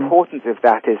the importance of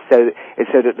that is so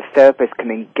that the therapist can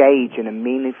engage in a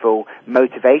meaningful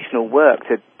motivational work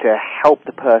to help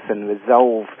the person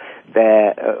resolve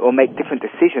or make different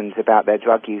decisions about their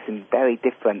drug use in very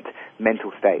different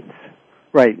mental states.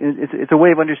 Right. It's a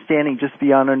way of understanding just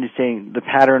beyond understanding the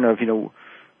pattern of,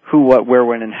 who, what, where,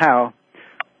 when, and how,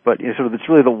 but sort of it's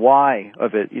really the why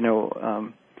of it,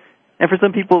 And for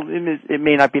some people, it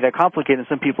may not be that complicated. And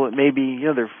some people, it may be,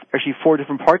 there are actually 4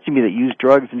 different parts of me that use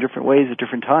drugs in different ways at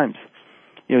different times,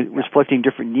 reflecting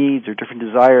different needs or different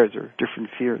desires or different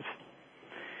fears.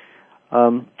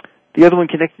 The other one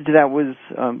connected to that was,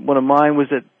 one of mine was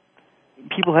that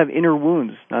people have inner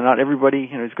wounds. Now, not everybody,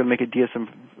 is going to make a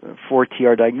DSM-4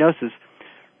 TR diagnosis,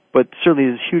 but certainly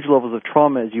there's huge levels of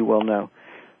trauma, as you well know.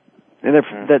 And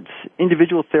that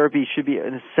individual therapy should be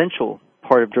an essential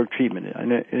part of drug treatment,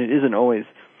 and it isn't always.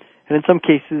 And in some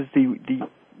cases,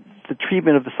 the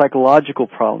treatment of the psychological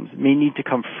problems may need to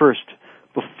come first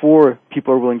before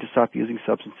people are willing to stop using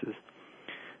substances.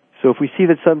 So if we see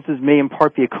that substances may in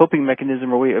part be a coping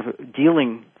mechanism or way of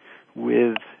dealing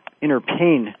with inner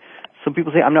pain, some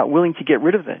people say, I'm not willing to get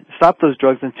rid of that, stop those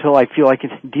drugs until I feel I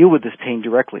can deal with this pain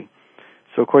directly.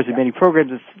 So, of course, in many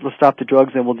programs, let's stop the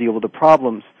drugs and we'll deal with the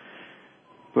problems.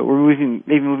 But we're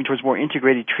maybe moving towards more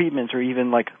integrated treatments, or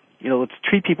even let's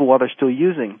treat people while they're still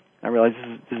using. I realize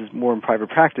this is more in private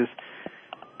practice,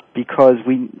 because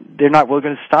they're not going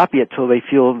to stop yet till they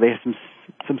feel they have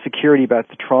some security about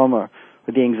the trauma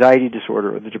or the anxiety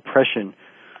disorder or the depression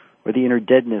or the inner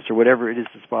deadness or whatever it is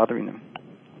that's bothering them.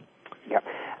 Yeah,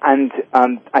 and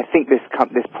I think this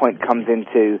point comes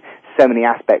into so many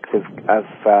aspects of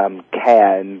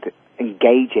care and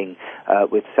engaging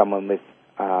with someone with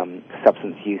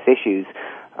substance use issues.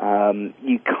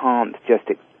 You can't just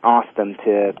ask them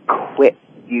to quit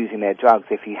using their drugs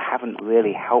if you haven't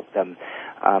really helped them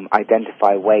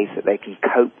identify ways that they can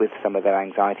cope with some of their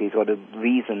anxieties or the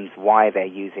reasons why they're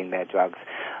using their drugs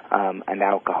and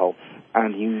alcohol.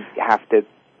 And you have to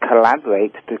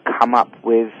collaborate to come up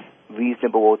with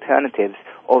reasonable alternatives,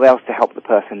 or else to help the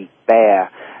person bear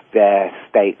their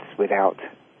states without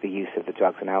the use of the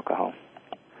drugs and alcohol.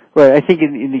 Right. I think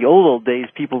in the old days,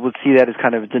 people would see that as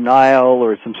kind of a denial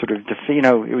or some sort of,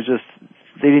 it was just,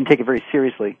 they didn't take it very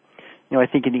seriously. I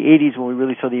think in the 80s, when we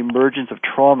really saw the emergence of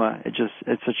trauma at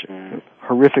such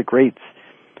horrific rates,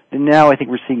 and now I think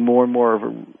we're seeing more and more of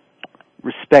a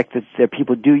respect that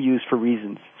people do use for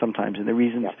reasons sometimes, and the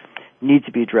reasons need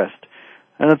to be addressed.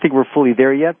 I don't think we're fully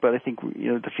there yet, but I think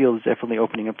the field is definitely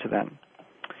opening up to that.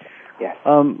 Yes.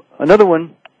 Another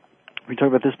one, we talked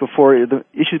about this before, the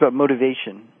issues about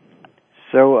motivation.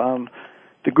 So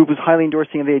the group was highly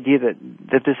endorsing the idea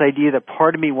that this idea that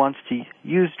part of me wants to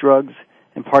use drugs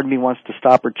and part of me wants to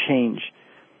stop or change.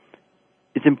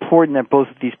 It's important that both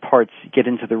of these parts get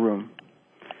into the room.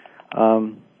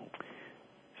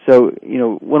 So,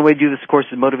 one way to do this, of course,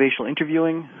 is motivational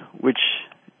interviewing, which,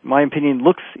 in my opinion,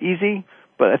 looks easy,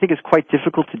 but I think it's quite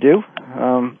difficult to do.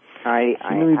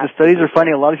 The studies are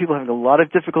finding a lot of people having a lot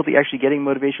of difficulty actually getting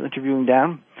motivational interviewing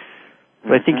down.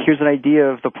 But I think here's an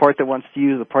idea of the part that wants to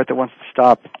use, the part that wants to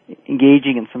stop,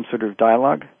 engaging in some sort of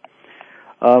dialogue.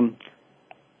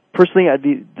 Personally,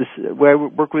 the way I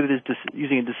work with it is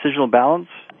using a decisional balance.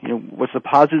 What's the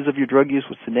positives of your drug use?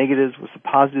 What's the negatives? What's the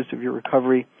positives of your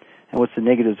recovery? And what's the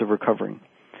negatives of recovering?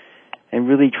 And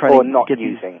really trying to not get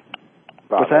using.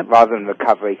 Rather than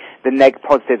recovery. The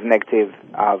positive and negative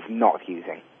of not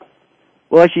using.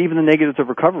 Well, actually, even the negatives of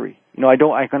recovery. I'm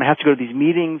going to have to go to these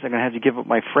meetings. I'm going to have to give up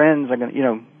my friends. I'm going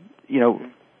to,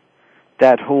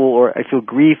 that whole, or I feel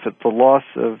grief at the loss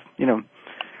of,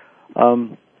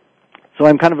 So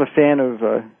I'm kind of a fan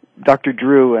of Dr.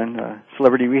 Drew and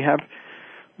Celebrity Rehab.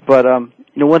 But,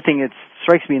 one thing that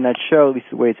strikes me in that show, at least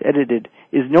the way it's edited,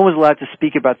 is no one's allowed to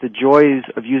speak about the joys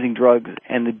of using drugs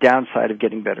and the downside of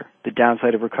getting better, the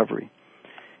downside of recovery.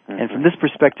 And from this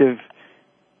perspective,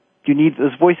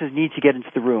 those voices need to get into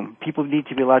the room. People need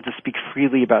to be allowed to speak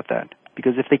freely about that,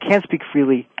 because if they can't speak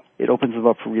freely, it opens them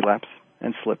up for relapse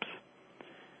and slips.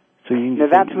 So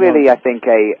that's really, I think,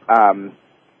 a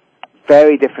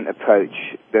very different approach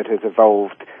that has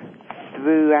evolved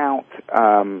throughout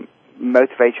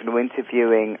motivational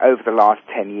interviewing over the last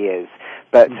 10 years.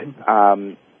 But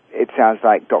it sounds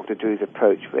like Dr. Drew's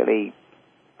approach really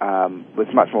was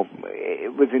much more.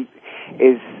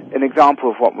 Is an example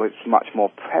of what was much more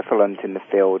prevalent in the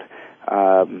field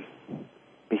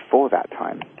before that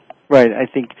time. Right. I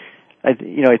think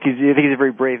he's a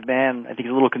very brave man. I think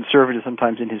he's a little conservative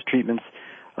sometimes in his treatments,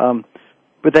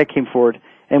 but that came forward.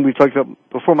 And we've talked about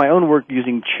before my own work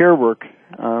using chair work,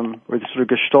 or the sort of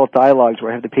gestalt dialogues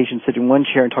where I have the patient sit in one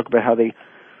chair and talk about how they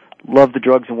love the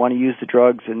drugs and want to use the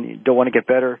drugs and don't want to get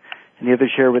better. And the other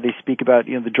chair where they speak about,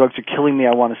 the drugs are killing me,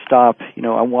 I want to stop, I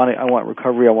want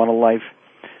recovery, I want a life.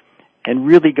 And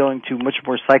really going to much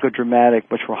more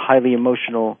psychodramatic, much more highly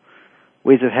emotional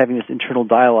ways of having this internal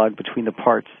dialogue between the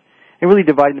parts. And really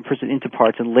dividing the person into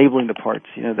parts and labeling the parts,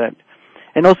 that.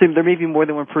 And also, there may be more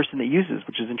than one person that uses,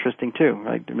 which is interesting too,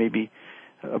 right? There may be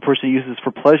a person who uses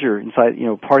for pleasure inside,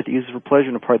 a part that uses for pleasure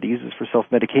and a part that uses for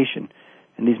self-medication.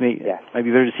 And these might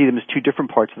be better to see them as two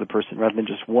different parts of the person rather than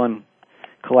just one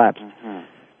collapse. Mm-hmm.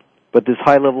 But this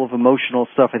high level of emotional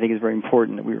stuff, I think, is very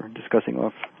important that we were discussing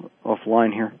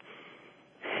offline here.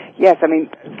 Yes, I mean,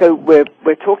 so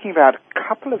we're talking about a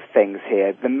couple of things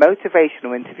here. The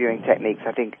motivational interviewing techniques,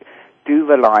 I think, do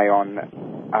rely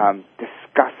on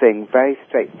discussing very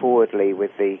straightforwardly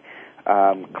with the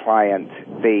client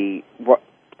what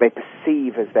they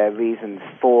perceive as their reasons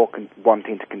for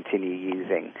wanting to continue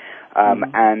using,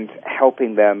 and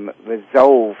helping them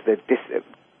resolve the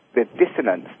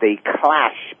dissonance, the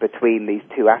clash between these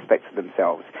two aspects of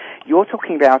themselves. You're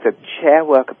talking about a chair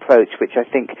work approach, which I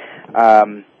think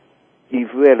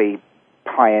you've really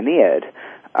pioneered,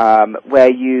 where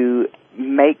you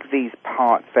make these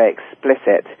parts very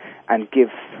explicit and give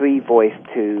free voice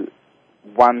to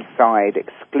one side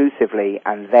exclusively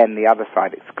and then the other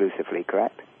side exclusively,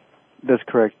 correct? That's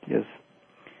correct, yes.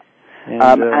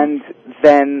 And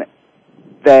then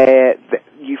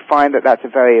you find that that's a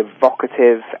very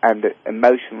evocative and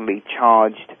emotionally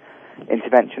charged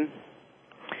intervention?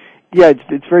 Yeah,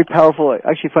 it's very powerful. I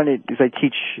actually find it, as I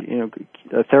teach,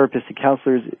 therapists and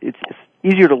counselors, it's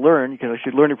easier to learn. You can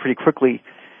actually learn it pretty quickly,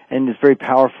 and it's very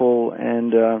powerful.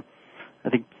 And I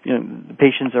think the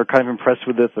patients are kind of impressed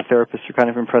with it. The therapists are kind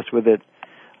of impressed with it.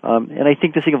 And I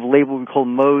think this thing of label we call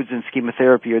modes in schema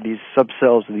therapy, or these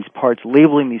subcells or these parts,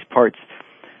 labeling these parts.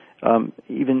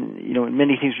 Even in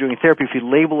many things we're doing in therapy, if we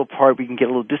label a part, we can get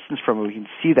a little distance from it. We can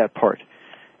see that part.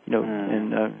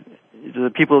 And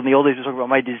the people in the old days were talking about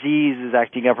my disease is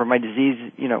acting up, or my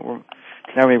disease, now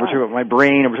we're talking about my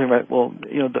brain, and we're talking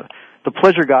about, the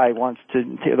pleasure guy wants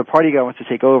to, the party guy wants to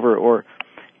take over, or,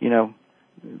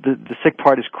 the sick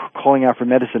part is calling out for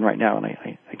medicine right now, and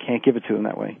I can't give it to him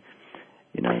that way.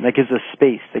 And that gives us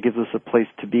space, that gives us a place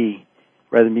to be,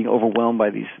 rather than being overwhelmed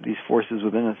by these forces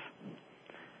within us.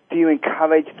 Do you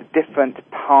encourage the different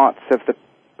parts of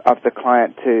the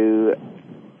client to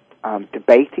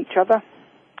debate each other?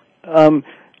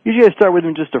 Usually I start with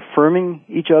them just affirming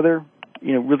each other,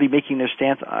 really making their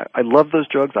stance. I love those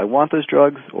drugs. I want those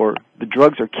drugs. Or the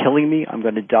drugs are killing me. I'm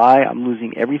going to die. I'm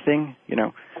losing everything,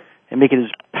 and make it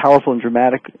as powerful and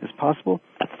dramatic as possible.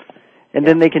 And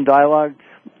then they can dialogue,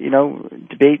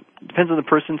 debate. Depends on the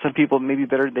person. Some people may be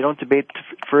better. They don't debate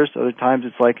first. Other times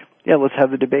it's like, let's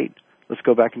have the debate. Let's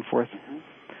go back and forth.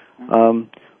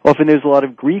 Often there's a lot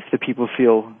of grief that people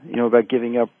feel, about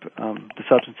giving up the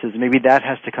substances. Maybe that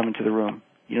has to come into the room.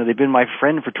 They've been my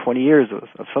friend for 20 years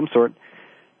of some sort,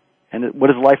 and what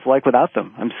is life like without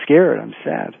them? I'm scared. I'm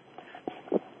sad.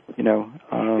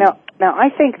 Now I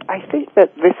think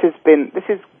that this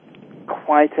is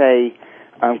quite a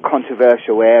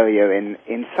controversial area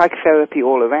in psychotherapy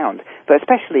all around, but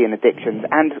especially in addictions,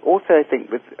 and also I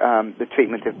think with the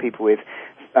treatment of people with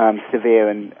severe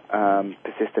and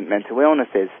persistent mental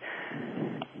illnesses.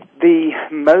 The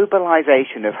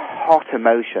mobilization of hot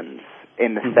emotions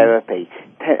in the therapy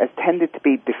has tended to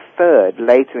be deferred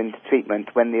later into treatment,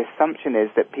 when the assumption is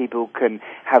that people can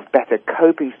have better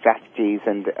coping strategies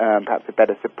and perhaps a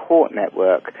better support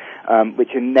network,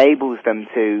 which enables them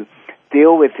to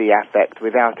deal with the affect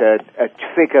without a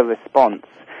trigger response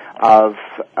of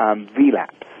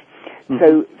relapse.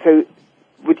 So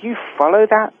would you follow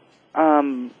that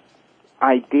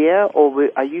idea, or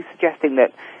are you suggesting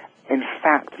that, in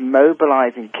fact,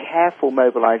 careful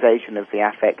mobilization of the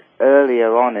affect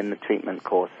earlier on in the treatment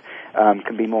course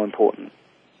can be more important?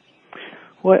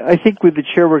 Well, I think with the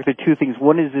chair work, there are two things.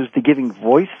 One is the giving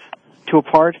voice to a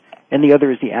part, and the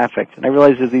other is the affect. And I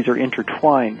realize that these are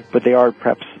intertwined, but they are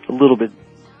perhaps a little bit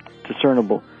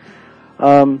discernible.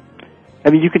 You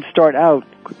can start out,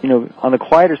 on the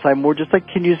quieter side, more just like,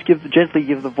 can you just gently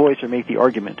give the voice or make the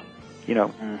argument,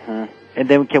 and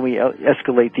then can we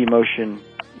escalate the emotion,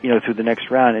 through the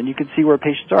next round, and you can see where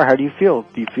patients are. How do you feel?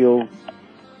 Do you feel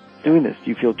doing this?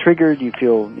 Do you feel triggered? Do you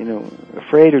feel,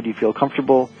 afraid, or do you feel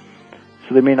comfortable?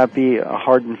 So there may not be a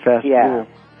hard and fast rule.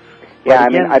 Yeah,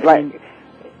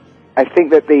 I think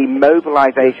that the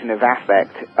mobilization of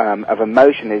affect, of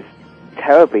emotion, is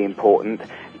terribly important,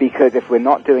 because if we're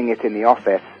not doing it in the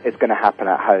office, it's going to happen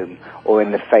at home, or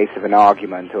in the face of an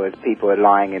argument, or as people are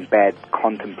lying in bed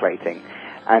contemplating.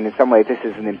 And in some ways, this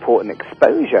is an important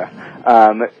exposure,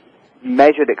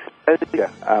 measured exposure,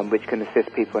 which can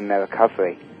assist people in their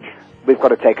recovery. We've got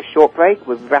to take a short break.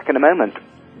 We'll be back in a moment.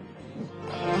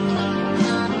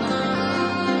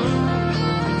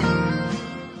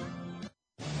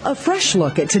 A fresh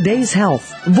look at today's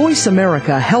health. Voice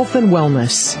America Health and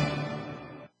Wellness.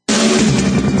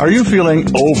 Are you feeling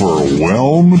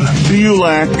overwhelmed? Do you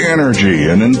lack energy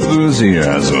and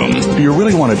enthusiasm? Do you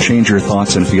really want to change your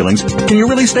thoughts and feelings? Can you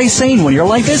really stay sane when your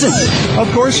life isn't?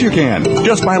 Of course you can.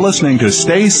 Just by listening to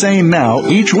Stay Sane Now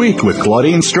each week with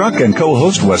Claudine Struck and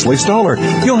co-host Wesley Stoller.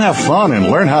 You'll have fun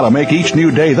and learn how to make each new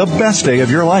day the best day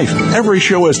of your life. Every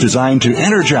show is designed to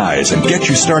energize and get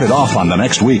you started off on the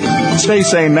next week. Stay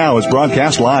Sane Now is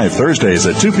broadcast live Thursdays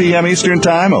at 2 p.m. Eastern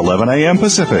Time, 11 a.m.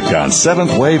 Pacific on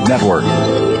 7th Wave Network.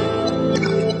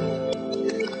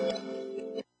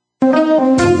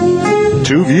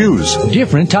 Two views.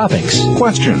 Different topics.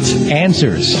 Questions.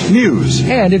 Answers. News.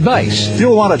 And advice.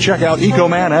 You'll want to check out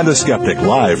Ecoman and the Skeptic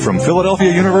live from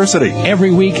Philadelphia University.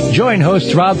 Every week, join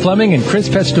hosts Rob Fleming and Chris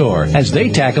Pastor as they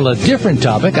tackle a different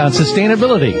topic on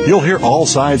sustainability. You'll hear all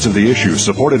sides of the issue,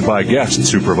 supported by guests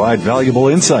who provide valuable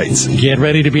insights. Get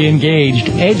ready to be engaged,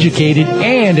 educated,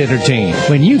 and entertained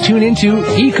when you tune into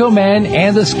Ecoman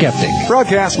and the Skeptic.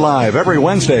 Broadcast live every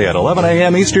Wednesday at 11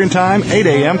 a.m. Eastern Time, 8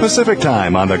 a.m. Pacific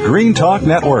Time on the Green Talk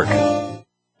Network.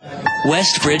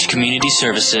 Westbridge Community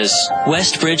Services.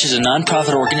 Westbridge is a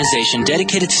nonprofit organization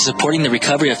dedicated to supporting the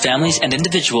recovery of families and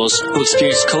individuals who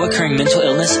experience co-occurring mental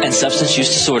illness and substance use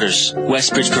disorders.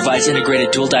 Westbridge provides integrated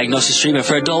dual diagnosis treatment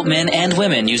for adult men and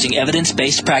women using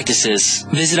evidence-based practices.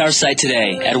 Visit our site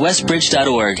today at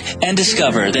westbridge.org and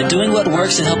discover that doing what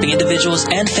works in helping individuals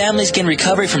and families gain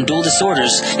recovery from dual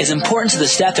disorders is important to the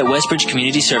staff at Westbridge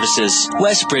Community Services.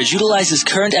 Westbridge utilizes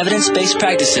current evidence-based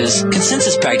practices,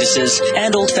 consensus practices,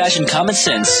 and old-fashioned common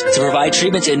sense to provide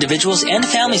treatment to individuals and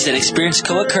families that experience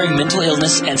co-occurring mental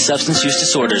illness and substance use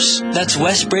disorders. That's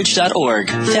westbridge.org,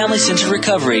 family-centered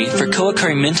recovery for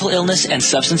co-occurring mental illness and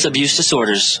substance abuse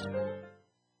disorders.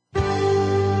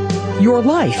 Your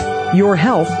life, your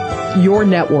health, your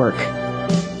network.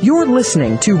 You're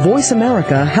listening to Voice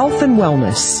America Health and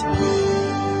Wellness.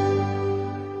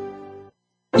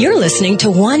 You're listening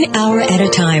to 1 Hour at a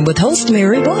Time with host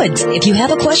Mary Woods. If you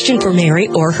have a question for Mary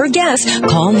or her guest,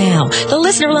 call now. The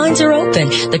listener lines are open.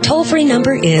 The toll-free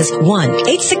number is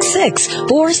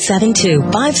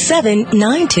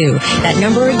 1-866-472-5792. That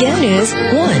number again is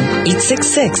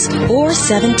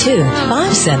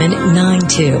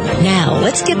 1-866-472-5792. Now,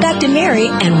 let's get back to Mary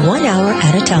and 1 Hour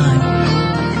at a Time.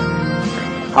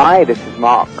 Hi, this is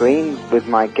Mark Green with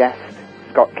my guest,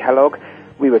 Scott Kellogg.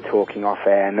 We were talking off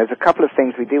air, and there's a couple of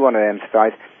things we do want to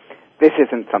emphasize. This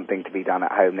isn't something to be done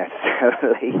at home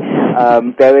necessarily.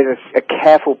 There is a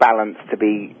careful balance to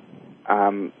be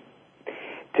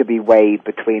weighed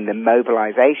between the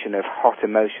mobilization of hot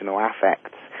emotional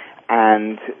affects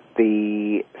and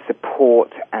the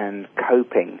support and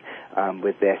coping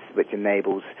with this, which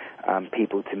enables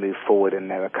people to move forward in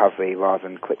their recovery rather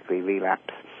than quickly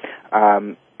relapse.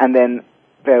 And then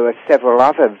there were several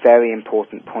other very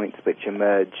important points which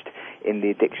emerged in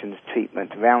the addictions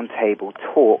treatment roundtable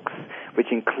talks,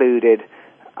 which included,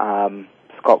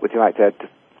 Scott, would you like to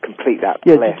complete that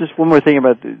list? Yeah, just one more thing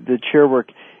about the chair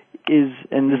work is,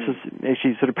 and this is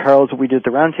actually sort of parallels what we did at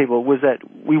the roundtable, was that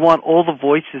we want all the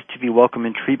voices to be welcome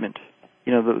in treatment.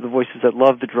 You know, the voices that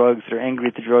love the drugs, that are angry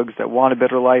at the drugs, that want a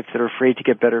better life, that are afraid to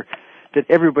get better, that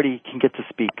everybody can get to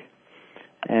speak.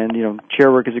 And, you know,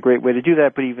 chair work is a great way to do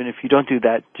that, but even if you don't do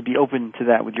that, to be open to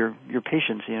that with your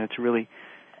patients, you know, to really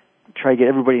try to get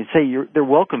everybody and say they're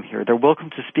welcome here. They're welcome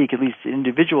to speak, at least in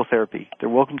individual therapy. They're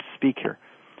welcome to speak here.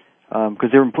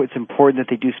 Because it's important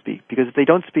that they do speak. Because if they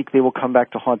don't speak, they will come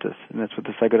back to haunt us. And that's what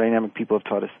the psychodynamic people have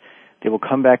taught us. They will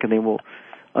come back and they will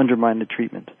undermine the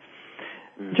treatment.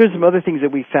 Mm-hmm. There's some other things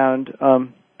that we found.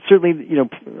 Certainly, you know,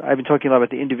 I've been talking a lot about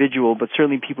the individual, but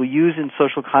certainly people use in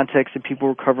social context and people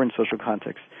recover in social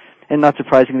context. And not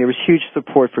surprisingly, there was huge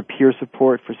support for peer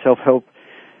support, for self-help,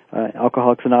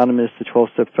 Alcoholics Anonymous, the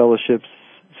 12-step fellowships,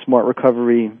 smart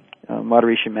recovery,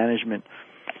 moderation management.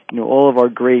 You know, all of our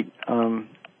great,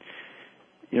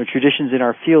 traditions in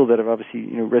our field that have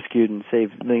obviously, rescued and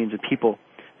saved millions of people.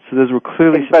 So those were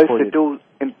clearly supported.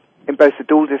 In both the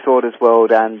dual disorders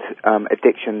world and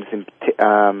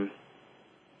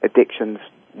addictions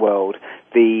world,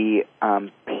 the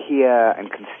peer and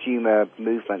consumer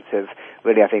movements have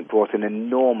really, I think, brought an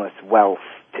enormous wealth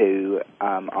to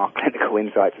our clinical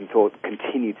insights and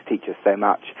continue to teach us so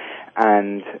much.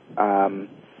 And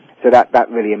so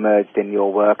that really emerged in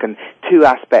your work. And two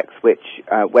aspects which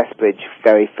Westbridge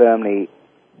very firmly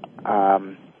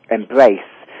embrace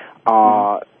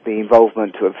are the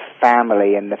involvement of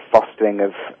family and the fostering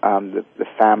of the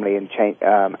family and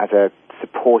as a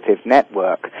supportive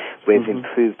network with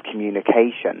improved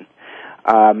communication,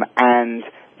 and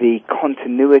the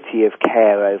continuity of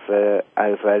care over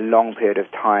a long period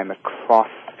of time across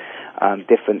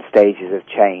different stages of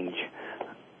change.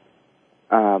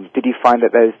 did you find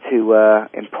that those two were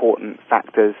important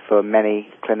factors for many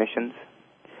clinicians?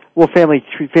 Well, family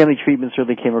treatment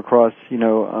certainly came across.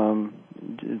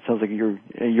 It sounds like you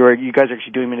guys are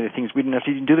actually doing many of the things we didn't have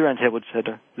to even do the roundtable. Just had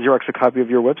to Xerox a copy of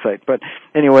your website. But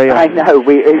anyway, I know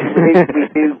we do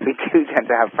tend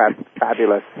to have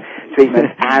fabulous treatment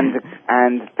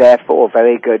and therefore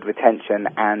very good retention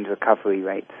and recovery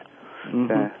rates.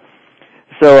 Mm-hmm.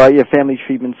 So family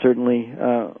treatment certainly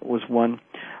was one.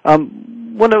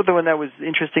 One other one that was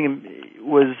interesting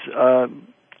was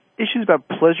issues about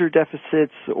pleasure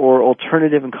deficits or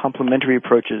alternative and complementary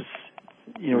approaches,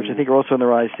 which I think are also on the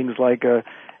rise. Things like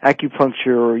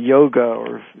acupuncture or yoga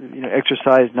or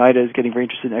exercise. NIDA is getting very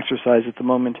interested in exercise at the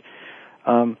moment,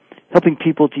 helping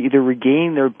people to either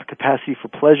regain their capacity for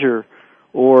pleasure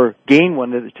or gain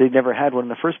one that they never had one in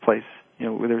the first place.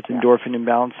 Whether it's endorphin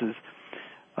imbalances.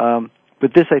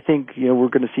 But this, I think, we're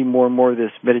going to see more and more of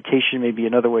this. Meditation may be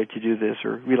another way to do this,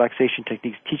 or relaxation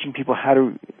techniques, teaching people how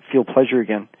to feel pleasure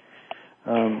again.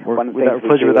 One of the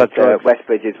things we do at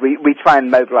Westbridge is we try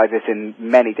and mobilize this in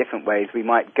many different ways. We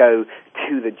might go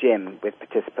to the gym with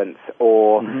participants,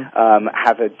 or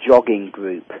have a jogging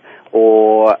group,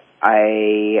 or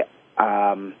a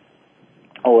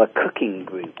cooking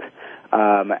group.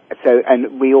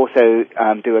 And we also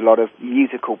do a lot of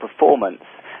musical performance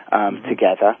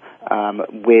together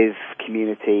with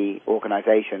community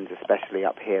organizations, especially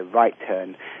up here, Right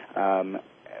Turn,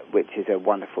 which is a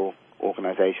wonderful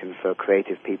organization for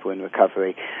creative people in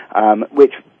recovery,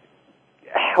 which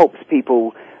helps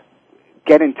people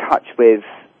get in touch with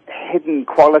hidden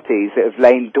qualities that have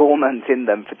lain dormant in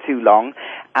them for too long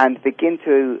and begin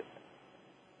to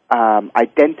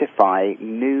identify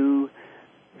new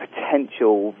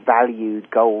potential valued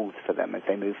goals for them as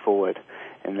they move forward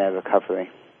in their recovery.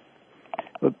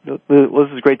 Well,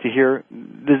 this is great to hear.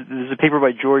 There's a paper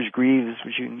by George Greaves,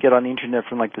 which you can get on the internet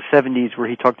from like the 70s, where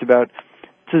he talked about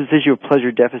this issue of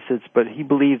pleasure deficits, but he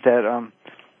believed that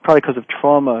probably because of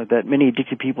trauma, that many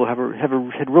addicted people had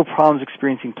real problems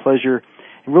experiencing pleasure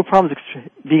and real problems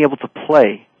being able to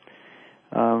play,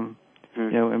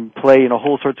 and play in a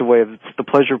whole sorts of way, of the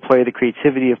pleasure of play, the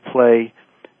creativity of play,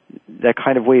 that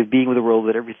kind of way of being with the world,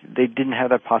 they didn't have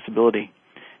that possibility.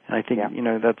 And I think,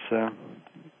 that's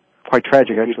quite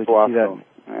tragic, actually, to see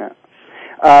that.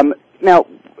 Yeah. Now,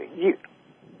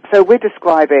 so we're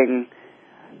describing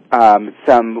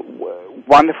some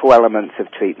wonderful elements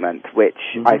of treatment, which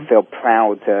I feel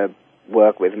proud to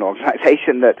work with an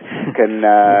organization that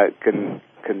can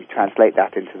translate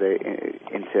that into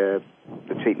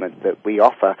the treatment that we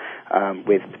offer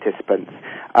with participants.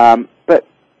 But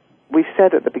we've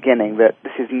said at the beginning that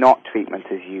this is not treatment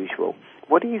as usual.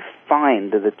 What do you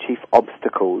find are the chief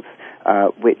obstacles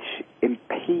which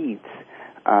impedes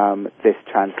this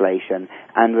translation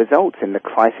and results in the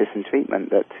crisis in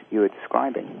treatment that you were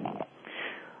describing?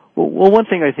 Well, one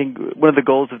thing I think, one of the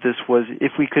goals of this was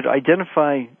if we could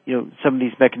identify, some of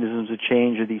these mechanisms of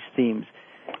change or these themes,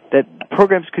 that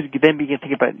programs could then begin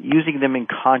thinking about using them in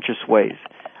conscious ways.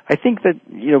 I think that,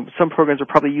 some programs are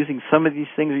probably using some of these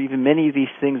things or even many of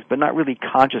these things, but not really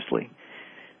consciously.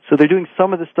 So they're doing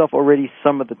some of the stuff already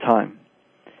some of the time.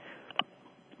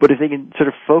 But if they can sort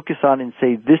of focus on and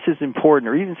say, this is important,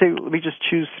 or even say, let me just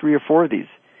choose 3 or 4 of these,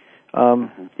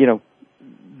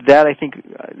 that I think,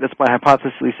 that's my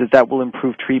hypothesis, is that will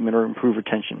improve treatment or improve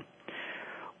retention.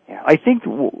 Yeah. I think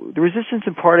the resistance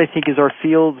in part, I think, is our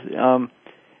field.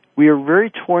 We are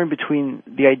very torn between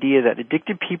the idea that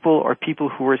addicted people are people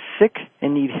who are sick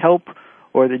and need help,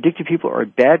 or the addicted people are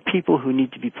bad people who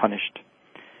need to be punished.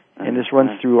 And this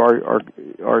runs through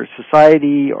our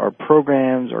society, our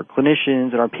programs, our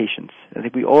clinicians, and our patients. I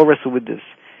think we all wrestle with this.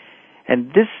 And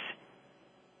this,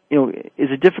 is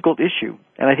a difficult issue.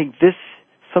 And I think this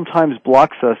sometimes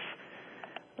blocks us,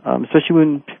 especially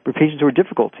when we're patients who are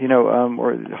difficult,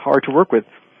 or hard to work with,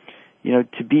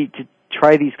 to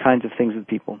try these kinds of things with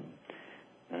people.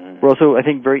 We're also, I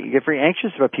think, get very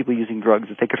anxious about people using drugs,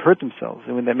 that they could hurt themselves,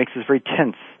 and that makes us very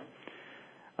tense.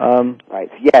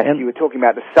 Right. Yes, you were talking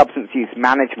about the substance use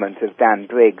management of Dan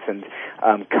Briggs and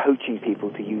coaching people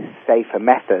to use safer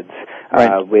methods,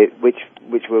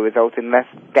 which will result in less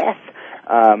death,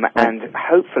 and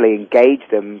hopefully engage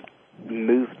them,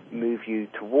 move you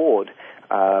toward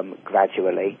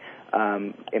gradually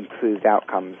improved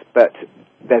outcomes. But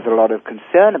there's a lot of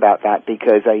concern about that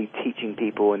because are you teaching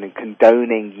people and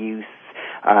condoning use,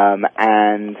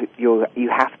 and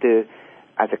you have to,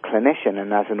 as a clinician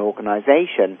and as an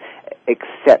organization,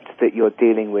 accept that you're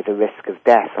dealing with a risk of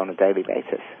death on a daily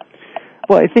basis.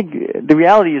 Well, I think the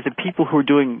reality is that people who are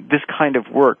doing this kind of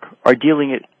work are dealing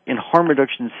it in harm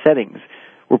reduction settings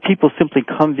where people simply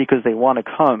come because they want to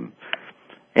come.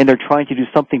 and they're trying to do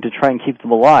something to try and keep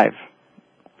them alive.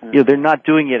 They're not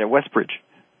doing it at Westbridge.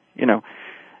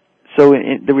 So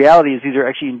the reality is these are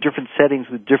actually in different settings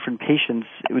with different patients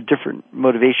with different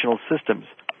motivational systems.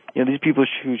 These people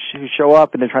who show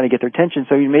up and they're trying to get their attention,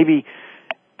 so you maybe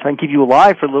try and keep you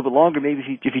alive for a little bit longer.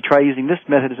 Maybe if you try using this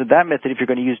method instead of that method, if you're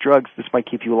going to use drugs, this might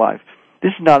keep you alive.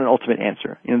 This is not an ultimate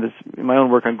answer. In my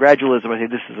own work on gradualism, I say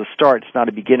this is a start, it's not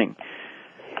a beginning.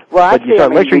 Well, actually,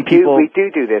 we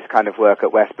do this kind of work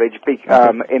at Westbridge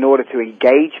in order to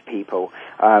engage people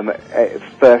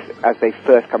first as they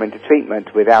first come into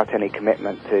treatment without any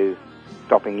commitment to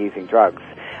stopping using drugs.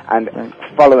 And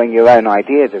following your own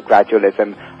ideas of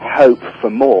gradualism, hope for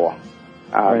more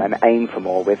and aim for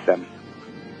more with them.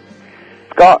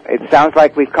 Scott, it sounds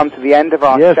like we've come to the end of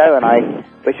our show, and I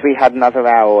wish we had another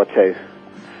hour or two.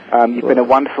 You've been a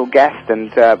wonderful guest, and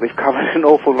we've covered an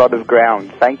awful lot of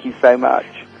ground. Thank you so much.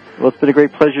 Well, it's been a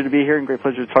great pleasure to be here, and great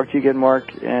pleasure to talk to you again,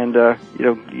 Mark. And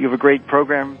you have a great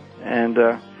program, and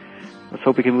let's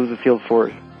hope we can move the field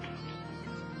forward.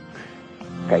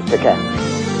 Okay, take care.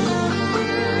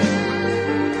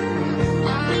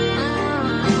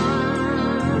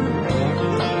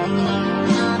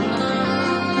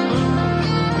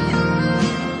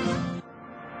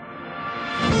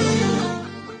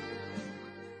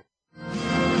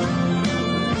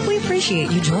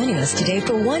 Appreciate you joining us today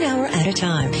for 1 hour at a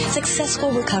time. Successful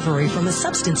recovery from a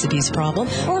substance abuse problem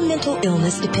or mental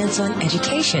illness depends on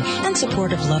education and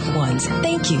support of loved ones.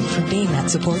 Thank you for being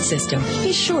that support system.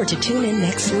 Be sure to tune in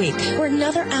next week for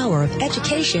another hour of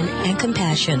education and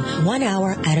compassion. 1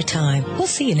 hour at a time. We'll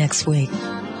see you next week.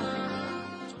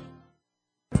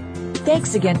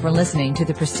 Thanks again for listening to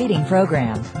the preceding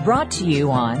program, brought to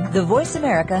you on the Voice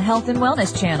America Health and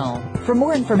Wellness Channel. For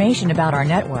more information about our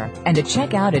network and to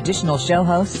check out additional show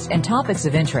hosts and topics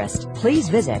of interest, please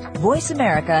visit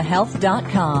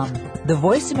voiceamericahealth.com. The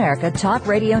Voice America Talk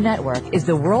Radio Network is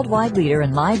the worldwide leader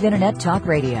in live Internet talk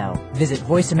radio. Visit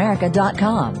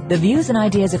voiceamerica.com. The views and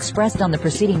ideas expressed on the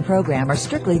preceding program are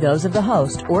strictly those of the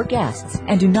host or guests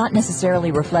and do not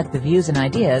necessarily reflect the views and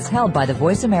ideas held by the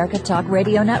Voice America Talk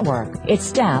Radio Network, its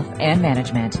staff, and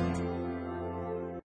management.